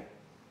person again.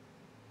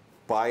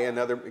 Buy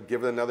another,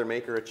 give another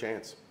maker a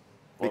chance.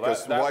 Well,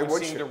 because that why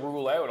would seem to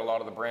rule out a lot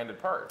of the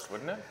branded parts,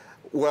 wouldn't it?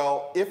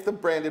 Well, if the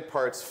branded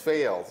parts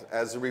failed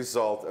as a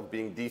result of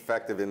being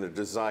defective in the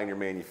design or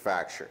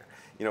manufacture,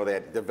 you know, they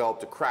had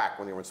developed a crack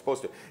when they weren't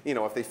supposed to, you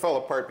know, if they fell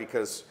apart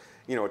because,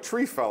 you know, a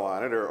tree fell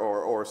on it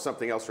or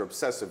something else or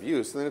obsessive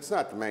use, then it's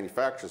not the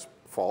manufacturer's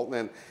fault, and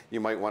then you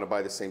might want to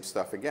buy the same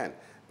stuff again.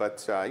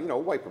 But, you know,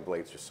 wiper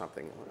blades or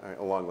something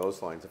along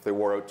those lines, if they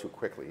wore out too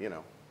quickly, you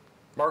know.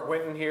 Mark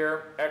Winton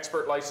here,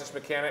 expert licensed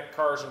mechanic,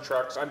 cars and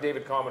trucks. I'm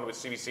David Common with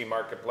CBC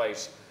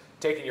Marketplace,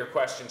 taking your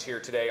questions here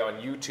today on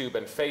YouTube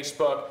and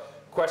Facebook.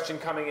 Question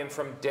coming in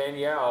from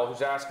Danielle,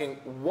 who's asking,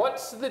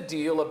 what's the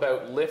deal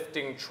about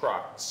lifting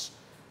trucks?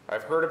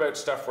 I've heard about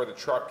stuff where the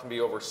truck can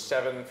be over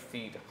 7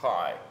 feet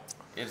high.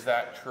 Is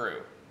that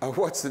true?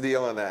 What's the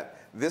deal on that?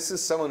 This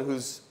is someone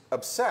who's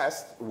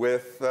obsessed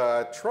with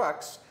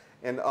trucks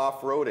and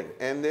off-roading.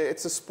 And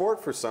it's a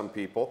sport for some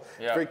people.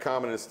 Yeah. It's very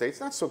common in the States,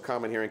 not so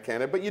common here in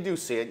Canada, but you do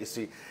see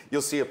it.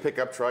 You'll see a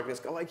pickup truck and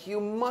it's got like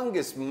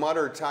humongous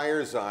mudder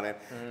tires on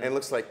it, and it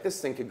looks like this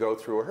thing could go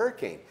through a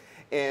hurricane.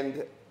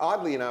 And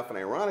oddly enough and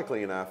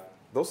ironically enough,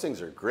 those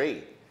things are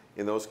great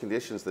in those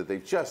conditions that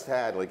they've just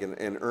had, like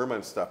in Irma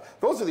and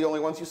stuff. Those are the only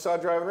ones you saw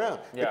driving around.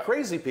 Yeah. The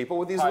crazy people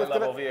with these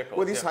high-level vehicles.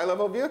 With these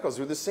high-level vehicles,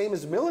 who are the same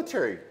as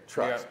military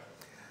trucks. Yeah.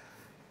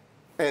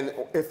 And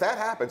if that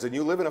happens and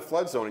you live in a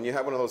flood zone and you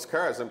have one of those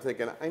cars, I'm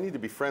thinking, I need to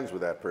be friends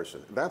with that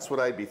person. That's what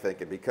I'd be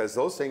thinking, because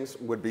those things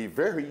would be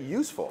very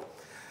useful.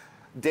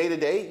 Day to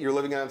day, you're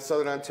living on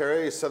southern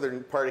Ontario,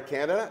 southern part of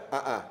Canada,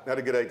 not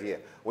a good idea.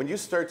 When you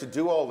start to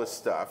do all this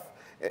stuff,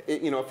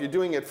 you know, if you're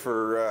doing it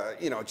for,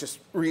 you know, just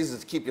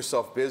reasons to keep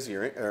yourself busy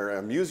or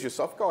amuse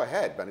yourself, go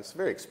ahead, but it's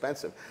very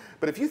expensive.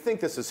 But if you think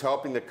this is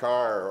helping the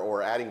car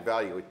or adding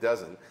value, it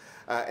doesn't.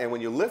 And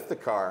when you lift the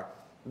car,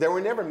 they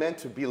were never meant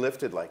to be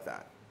lifted like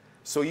that.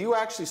 So you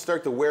actually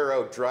start to wear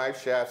out drive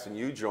shafts and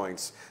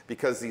U-joints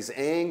because these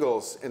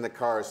angles in the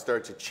car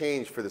start to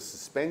change for the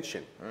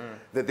suspension,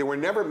 that they were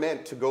never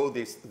meant to go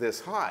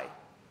this high.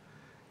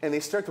 And they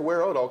start to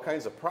wear out all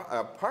kinds of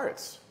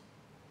parts.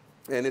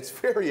 And it's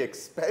very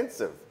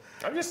expensive.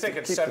 I'm just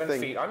thinking 7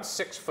 feet. I'm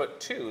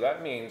 6'2".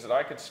 That means that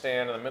I could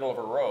stand in the middle of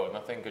a road,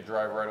 nothing could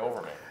drive right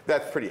over me.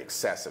 That's pretty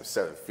excessive,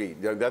 7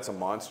 feet. That's a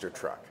monster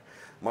truck.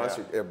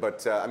 Monster, yeah.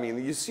 But I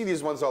mean, you see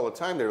these ones all the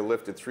time. They're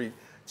lifted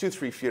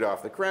 2-3 feet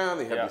off the ground.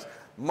 They have these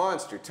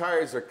monster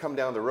tires that come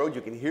down the road.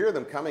 You can hear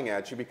them coming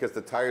at you because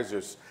the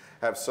tires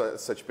have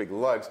such big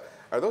lugs.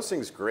 Are those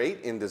things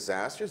great in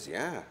disasters?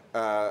 Yeah.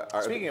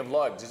 Speaking of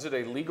lugs, is it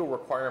a legal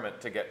requirement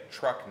to get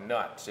truck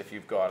nuts if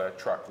you've got a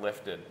truck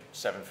lifted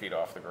 7 feet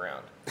off the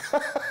ground?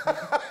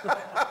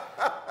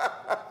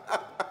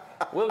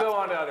 We'll go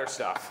on to other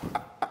stuff.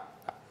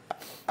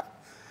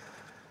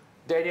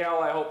 Danielle,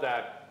 I hope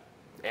that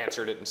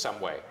answered it in some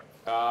way.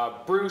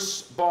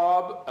 Bruce,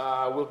 Bob,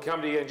 we'll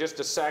come to you in just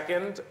a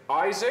second.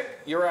 Isaac,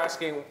 you're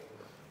asking,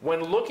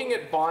 when looking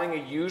at buying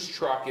a used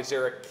truck, is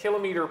there a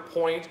kilometer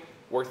point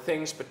where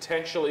things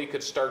potentially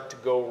could start to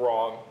go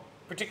wrong,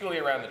 particularly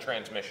around the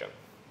transmission?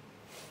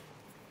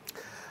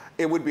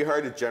 It would be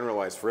hard to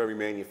generalize for every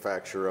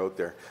manufacturer out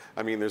there.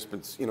 I mean, there's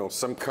been, you know,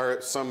 some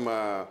truck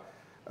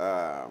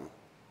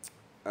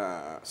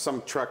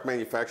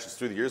manufacturers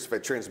through the years have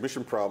had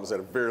transmission problems at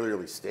a very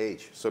early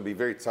stage, so it'd be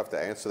very tough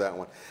to answer that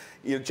one.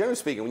 You know, generally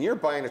speaking, when you're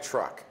buying a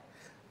truck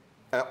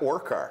or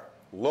car,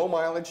 low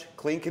mileage,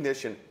 clean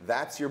condition,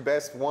 that's your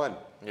best one.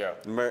 Yeah.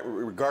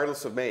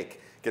 Regardless of make.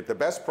 Get the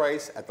best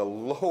price at the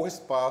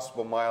lowest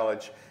possible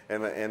mileage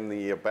and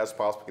the best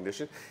possible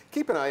condition.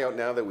 Keep an eye out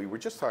now that we were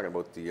just talking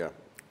about the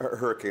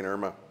Hurricane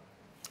Irma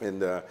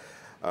and the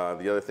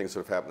other things that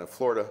have happened in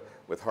Florida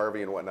with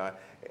Harvey and whatnot.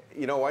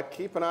 You know what?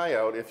 Keep an eye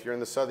out if you're in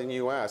the southern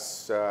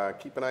U.S.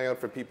 Keep an eye out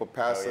for people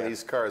passing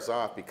these cars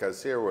off,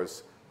 because there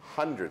was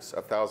hundreds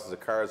of thousands of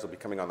cars that will be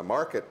coming on the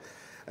market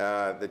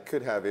that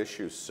could have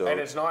issues. So, and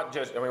it's not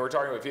just, I mean, we're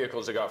talking about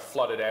vehicles that got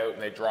flooded out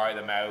and they dry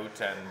them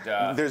out,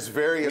 and there's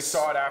various. We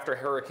saw it after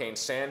Hurricane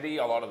Sandy.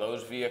 A lot of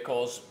those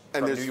vehicles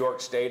from New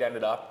York State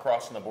ended up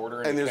crossing the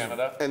border into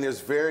Canada. And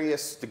there's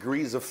various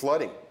degrees of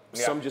flooding.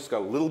 Yeah. Some just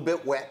got a little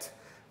bit wet.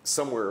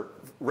 Some were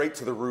right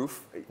to the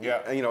roof.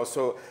 Yeah. You know,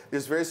 so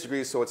there's various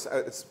degrees. So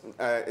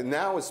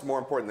now it's more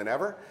important than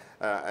ever.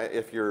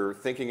 If you're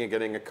thinking of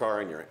getting a car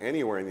and you're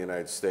anywhere in the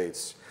United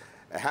States,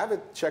 have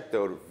it checked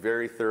out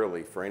very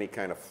thoroughly for any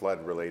kind of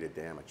flood-related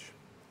damage.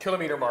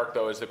 Kilometer mark,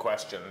 though, is the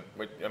question.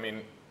 I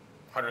mean,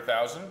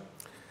 100,000?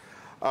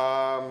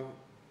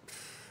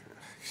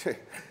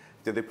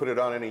 Did they put it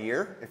on in a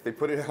year? If they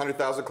put it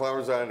 100,000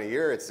 kilometers on in a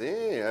year, it's,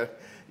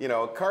 you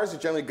know, cars are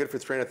generally good for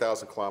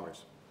 300,000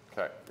 kilometers.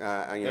 Okay.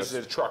 This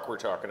is a truck we're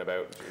talking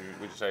about.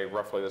 Would you say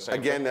roughly the same?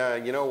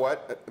 Again, you know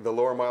what? The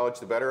lower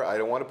mileage, the better. I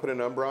don't want to put a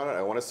number on it.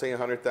 I want to say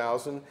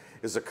 100,000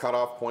 is a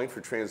cutoff point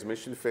for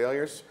transmission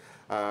failures.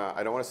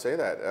 I don't want to say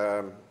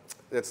that.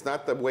 That's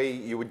not the way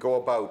you would go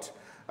about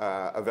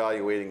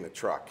evaluating the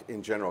truck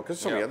in general, because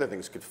so many other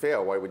things could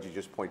fail. Why would you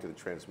just point to the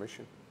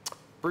transmission?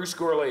 Bruce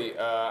Gourley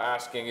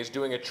asking, is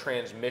doing a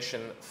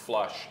transmission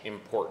flush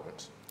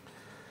important?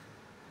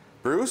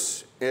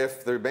 Bruce,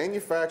 if the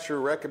manufacturer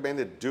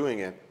recommended doing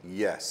it,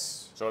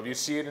 yes. So if you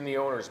see it in the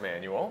owner's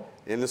manual?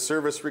 In the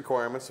service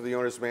requirements of the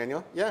owner's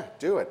manual, yeah,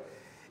 do it.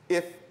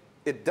 If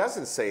it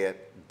doesn't say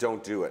it,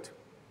 don't do it.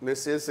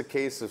 This is a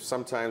case of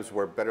sometimes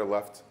we're better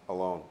left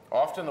alone.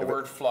 Often the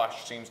word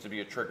flush seems to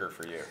be a trigger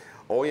for you.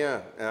 Oh yeah,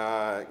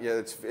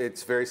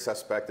 it's very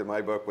suspect in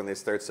my book when they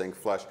start saying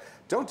flush.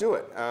 Don't do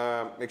it.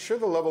 Make sure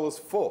the level is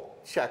full.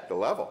 Check the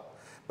level.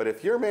 But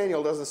if your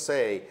manual doesn't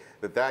say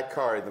that that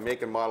car, the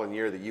make and model and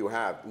year that you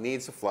have,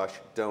 needs a flush,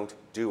 don't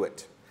do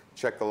it.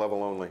 Check the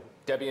level only.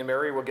 Debbie and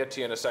Mary, we'll get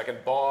to you in a second.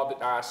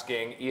 Bob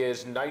asking,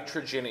 is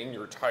nitrogen in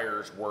your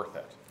tires worth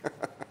it?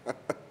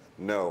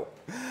 No.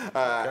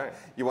 Okay.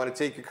 You want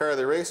to take your car to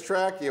the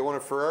racetrack? You want a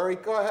Ferrari?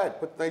 Go ahead,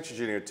 put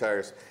nitrogen in your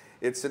tires.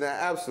 It's an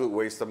absolute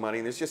waste of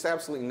money. There's just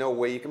absolutely no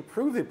way you can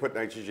prove they put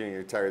nitrogen in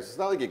your tires. It's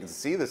not like you can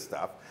see this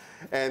stuff.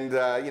 And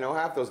you know,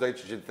 half those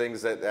nitrogen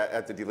things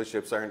at the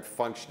dealerships aren't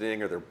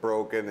functioning or they're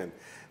broken, and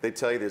they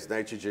tell you there's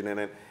nitrogen in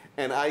it.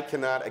 And I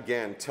cannot,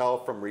 again,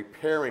 tell from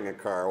repairing a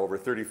car over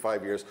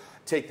 35 years,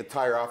 take the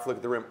tire off, look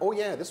at the rim. Oh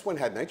yeah, this one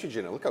had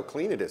nitrogen in it. Look how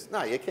clean it is.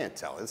 No, you can't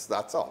tell.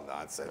 That's all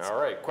nonsense. All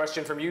right,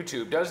 question from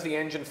YouTube. Does the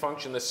engine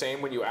function the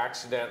same when you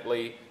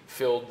accidentally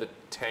filled the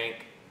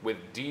tank with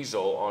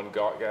diesel on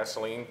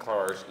gasoline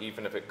cars,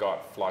 even if it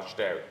got flushed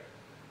out?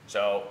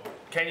 So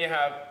can you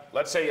have,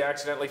 let's say you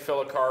accidentally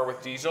fill a car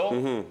with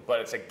diesel,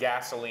 but it's a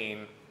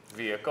gasoline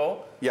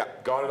vehicle. Yeah.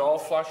 Got it all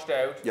flushed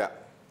out. Yeah.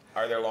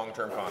 Are there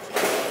long-term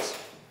consequences?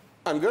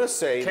 I'm going to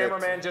say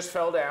Cameraman just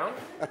fell down.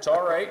 It's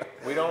all right.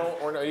 He's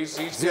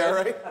good. All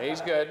right? He's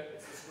good.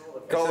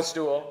 Call it's a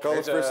stool. Call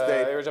the first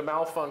aid. There's a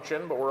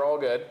malfunction, but we're all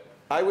good.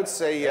 I would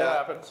say, it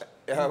happens.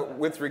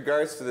 With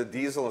regards to the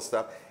diesel and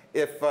stuff,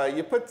 if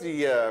you put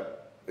the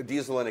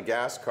diesel in a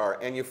gas car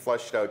and you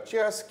flush it out,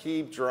 just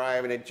keep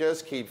driving it,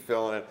 just keep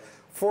filling it.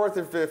 Fourth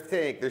or fifth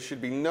tank, there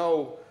should be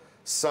no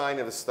sign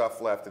of the stuff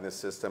left in the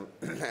system.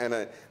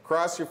 And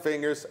cross your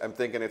fingers, I'm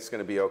thinking it's going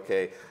to be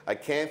okay. I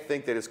can't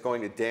think that it's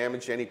going to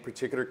damage any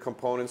particular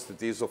components. The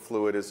diesel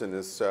fluid isn't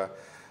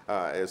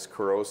as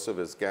corrosive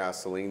as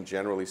gasoline,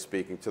 generally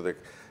speaking, to the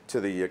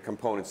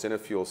components in a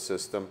fuel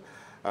system.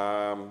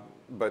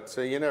 But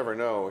you never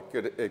know.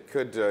 It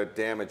could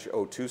damage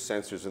O2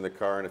 sensors in the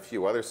car and a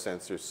few other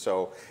sensors.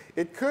 So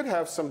it could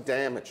have some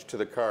damage to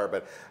the car.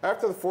 But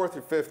after the fourth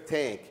or fifth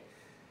tank,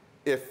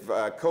 If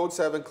codes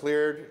haven't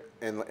cleared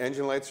and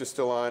engine lights are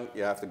still on,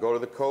 you have to go to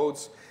the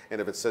codes. And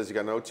if it says you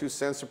got an O2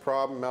 sensor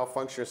problem,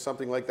 malfunction or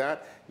something like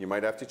that, you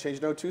might have to change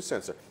an O2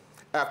 sensor.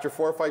 After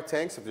 4 or 5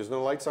 tanks, if there's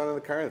no lights on in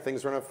the car and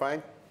things run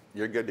fine,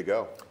 you're good to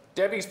go.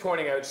 Debbie's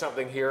pointing out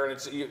something here,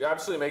 and you're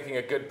absolutely making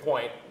a good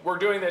point. We're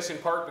doing this in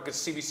part because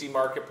CBC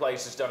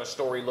Marketplace has done a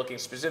story looking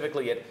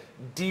specifically at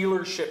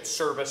dealership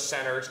service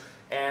centers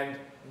and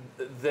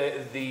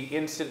the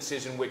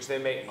instances in which they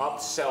may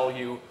upsell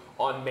you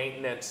on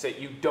maintenance that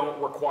you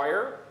don't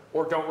require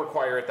or don't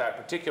require at that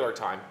particular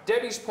time.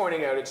 Debbie's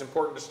pointing out it's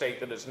important to state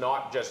that it's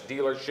not just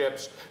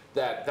dealerships,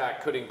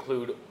 that could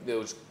include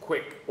those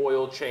quick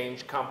oil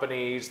change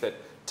companies, that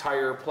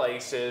tire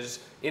places,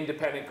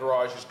 independent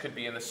garages could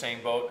be in the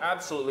same boat.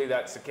 Absolutely,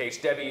 that's the case.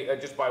 Debbie,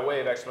 just by way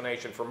of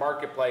explanation for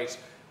Marketplace,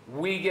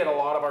 we get a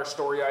lot of our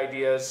story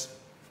ideas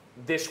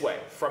this way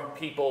from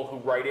people who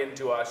write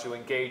into us, who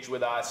engage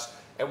with us,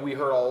 and we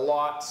heard a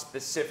lot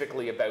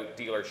specifically about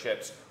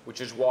dealerships, which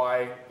is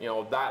why, you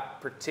know,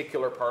 that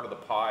particular part of the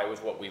pie was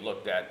what we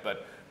looked at.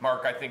 But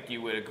Mark, I think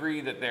you would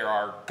agree that there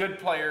are good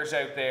players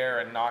out there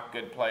and not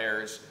good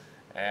players,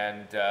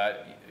 and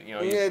you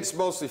know, yeah, it's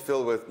mostly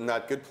filled with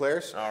not good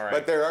players, all right,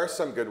 but there are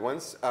some good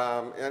ones.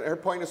 And her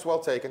point is well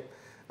taken.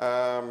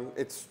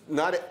 It's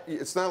not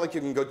like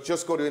you can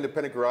just go to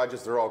independent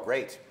garages. They're all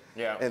great,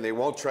 yeah, and they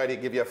won't try to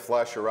give you a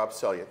flush or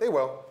upsell you. They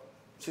will.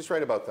 She's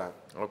right about that.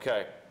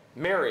 Okay.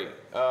 Mary,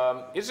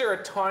 is there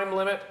a time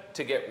limit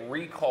to get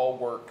recall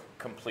work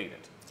completed?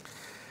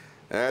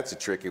 That's a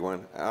tricky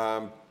one.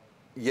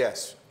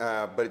 Yes,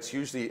 but it's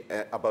usually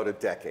about a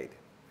decade.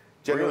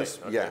 Generally,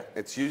 really? Okay. Yeah,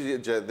 it's usually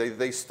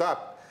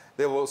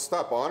they will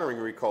stop honoring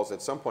recalls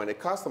at some point. It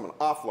costs them an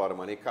awful lot of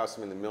money. It costs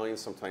them in the millions,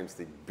 sometimes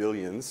the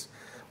billions,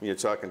 when you're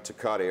talking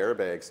Takata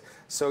airbags.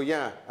 So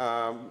yeah,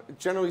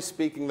 generally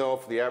speaking though,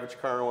 for the average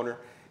car owner,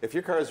 if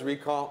your car is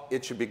recall,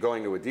 it should be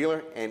going to a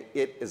dealer, and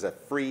it is a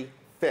free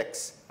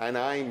fix, and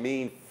I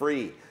mean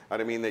free. I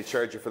don't mean they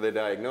charge you for the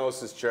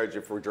diagnosis, charge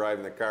you for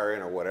driving the car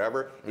in or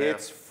whatever. Yeah.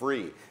 It's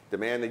free.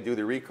 Demand they do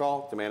the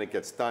recall, demand it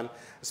gets done,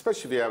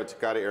 especially if you have a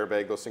Takata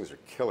airbag. Those things are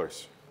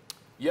killers.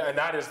 Yeah, and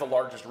that is the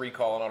largest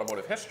recall in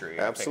automotive history.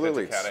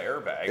 Absolutely. I think the Takata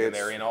airbag, and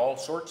they're in all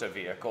sorts of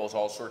vehicles,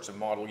 all sorts of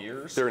model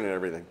years. They're in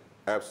everything.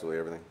 Absolutely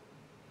everything.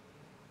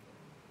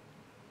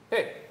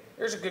 Hey,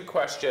 here's a good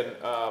question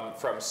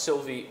from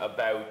Sylvie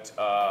about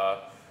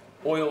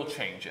oil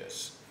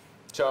changes.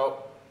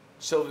 So,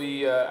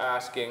 Sylvie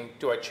asking,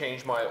 do I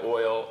change my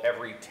oil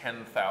every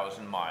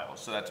 10,000 miles?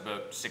 So that's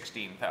about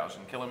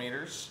 16,000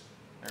 kilometers,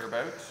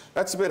 thereabouts?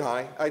 That's a bit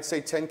high. I'd say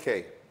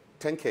 10K.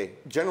 10K.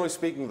 Generally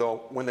speaking,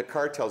 though, when the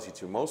car tells you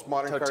to, most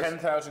modern cars... So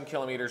 10,000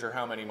 kilometers or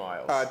how many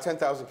miles?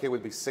 10,000K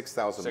would be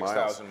 6,000 miles.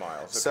 6,000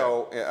 miles, okay.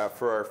 So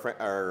for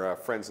our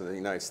friends in the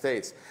United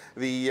States,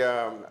 the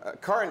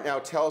car now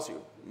tells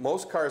you,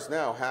 most cars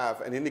now have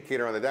an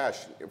indicator on the dash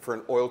for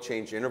an oil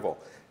change interval.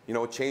 You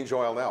know, change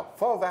oil now.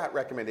 Follow that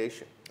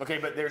recommendation. Okay,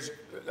 but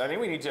I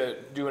think we need to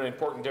do an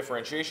important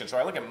differentiation. So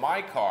I look at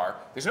my car,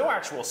 there's no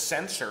actual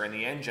sensor in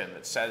the engine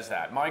that says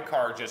that. My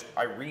car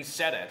I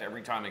reset it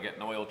every time I get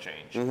an oil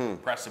change.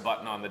 Mm-hmm. Press a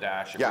button on the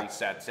dash, it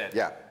resets it.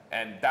 Yeah.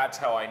 And that's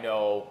how I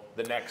know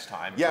the next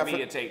time. Yeah, for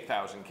me, it's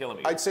 8,000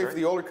 kilometers. I'd say for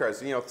the older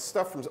cars, you know,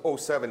 stuff from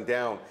 07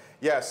 down,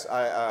 yes,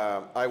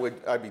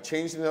 I'd be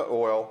changing the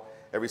oil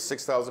every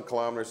 6,000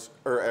 kilometers,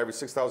 or every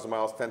 6,000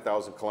 miles,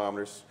 10,000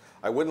 kilometers.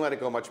 I wouldn't let it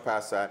go much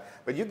past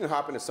that. But you can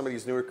hop into some of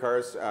these newer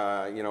cars,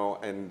 you know,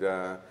 and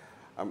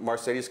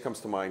Mercedes comes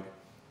to mind.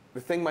 The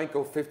thing might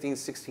go 15,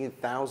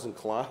 16,000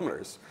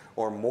 kilometers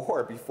or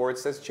more before it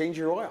says change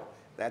your oil.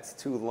 That's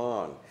too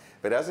long.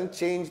 If it hasn't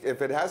changed,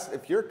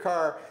 if your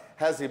car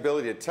has the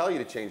ability to tell you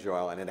to change your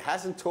oil and it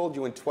hasn't told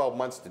you in 12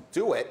 months to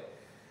do it,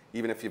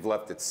 even if you've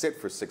left it sit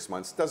for 6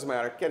 months, doesn't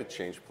matter, get it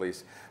changed,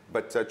 please.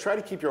 But try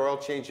to keep your oil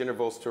change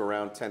intervals to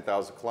around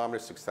 10,000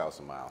 kilometers,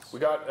 6,000 miles. We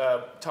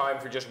got time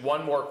for just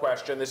one more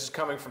question. This is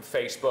coming from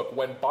Facebook.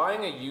 When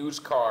buying a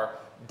used car,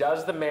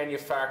 does the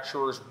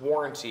manufacturer's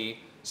warranty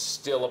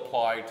still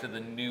apply to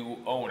the new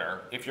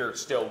owner if you're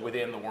still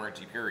within the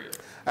warranty period?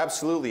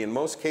 Absolutely. In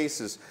most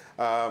cases,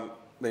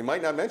 they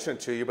might not mention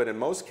it to you, but in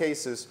most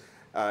cases,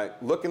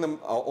 look in the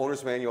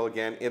owner's manual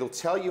again. It'll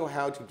tell you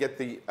how to get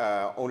the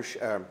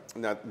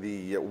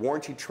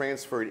warranty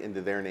transferred into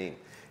their name.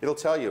 It'll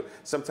tell you.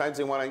 Sometimes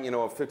they want a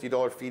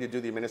 $50 fee to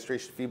do the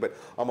administration fee, but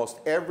almost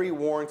every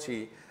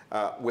warranty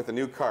with a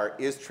new car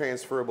is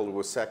transferable to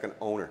a second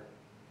owner.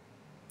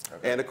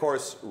 Okay. And of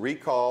course,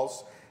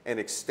 recalls and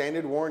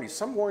extended warranties.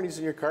 Some warranties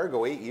in your car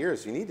go 8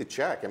 years. You need to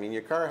check. I mean,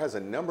 your car has a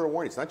number of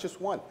warranties, not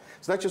just one.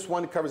 It's not just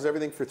one that covers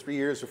everything for 3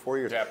 years or 4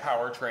 years. Yeah,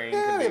 powertrain.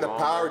 Yeah, they get the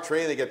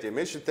powertrain, they get the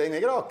emission thing,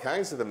 they get all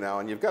kinds of them now,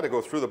 and you've got to go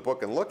through the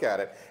book and look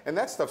at it. And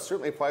that stuff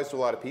certainly applies to a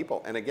lot of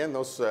people. And again,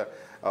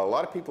 a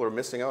lot of people are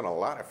missing out on a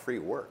lot of free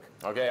work.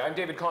 Okay, I'm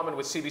David Coleman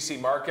with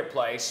CBC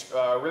Marketplace.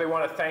 Really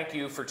want to thank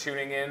you for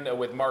tuning in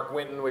with Mark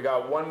Winton. We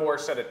got one more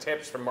set of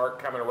tips from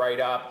Mark coming right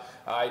up.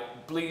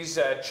 Please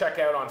check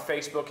out on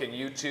Facebook and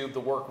YouTube the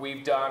work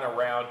we've done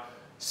around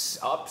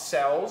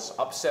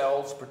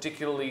upsells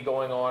particularly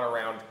going on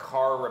around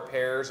car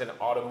repairs and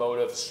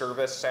automotive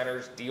service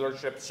centers,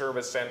 dealership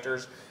service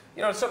centers.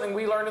 You know, something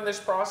we learned in this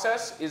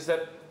process is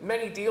that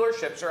many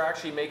dealerships are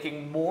actually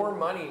making more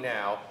money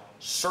now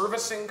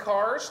servicing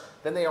cars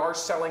than they are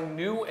selling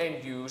new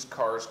and used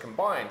cars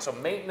combined. So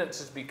maintenance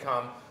has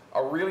become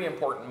a really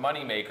important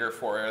moneymaker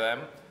for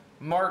them.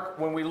 Mark,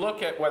 when we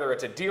look at whether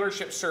it's a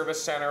dealership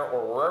service center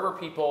or wherever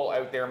people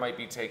out there might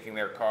be taking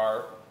their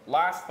car,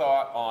 last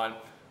thought on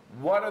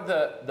what are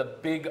the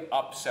big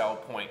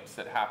upsell points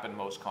that happen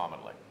most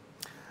commonly?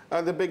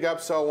 The big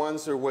upsell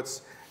ones are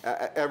what's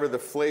ever the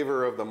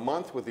flavor of the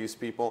month with these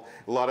people.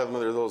 A lot of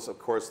them are those, of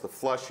course, the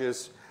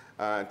flushes,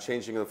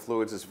 changing of the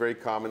fluids is very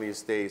common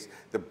these days.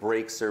 The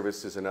brake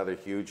service is another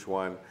huge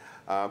one.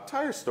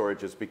 Tire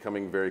storage is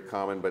becoming very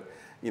common, but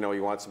you know,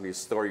 you want somebody to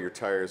store your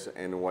tires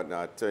and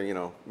whatnot. You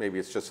know, maybe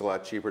it's just a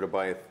lot cheaper to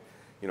buy a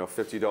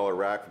 $50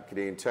 rack from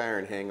Canadian Tire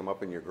and hang them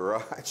up in your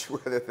garage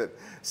rather than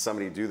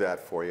somebody do that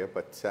for you.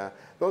 But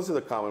those are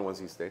the common ones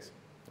these days.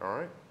 All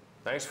right.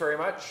 Thanks very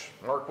much.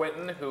 Mark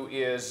Winton, who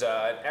is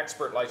an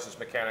expert licensed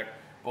mechanic,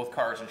 both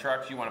cars and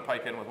trucks. You want to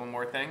pipe in with one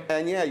more thing?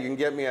 And yeah, you can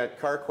get me at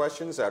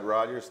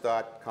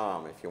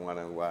carquestions@rogers.com if you want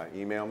to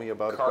email me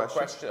about a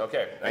question.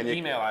 Okay, an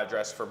email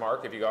address for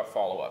Mark if you got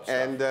follow-ups.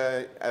 And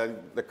the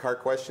Car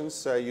Questions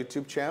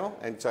YouTube channel,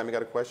 anytime you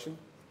got a question,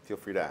 feel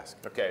free to ask.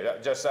 Okay,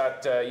 just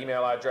that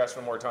email address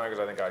one more time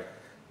because I think I...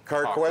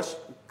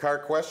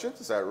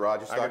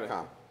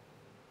 Carquestions@rogers.com.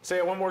 Say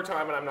it one more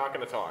time and I'm not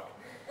going to talk.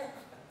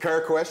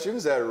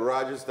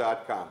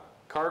 Carquestions@rogers.com.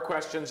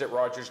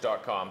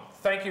 Carquestions@rogers.com.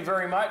 Thank you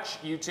very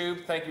much,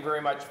 YouTube. Thank you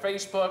very much,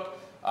 Facebook.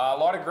 A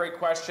lot of great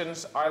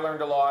questions. I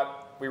learned a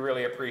lot. We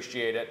really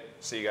appreciate it.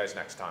 See you guys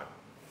next time.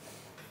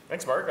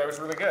 Thanks, Mark. That was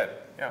really good.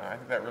 Yeah, I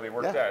think that really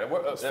worked out.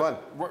 It's fun.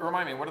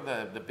 Remind me, what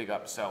are the big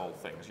upsell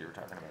things you were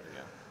talking about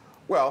again?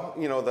 Well,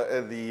 you know,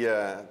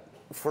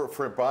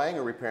 for buying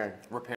or repairing?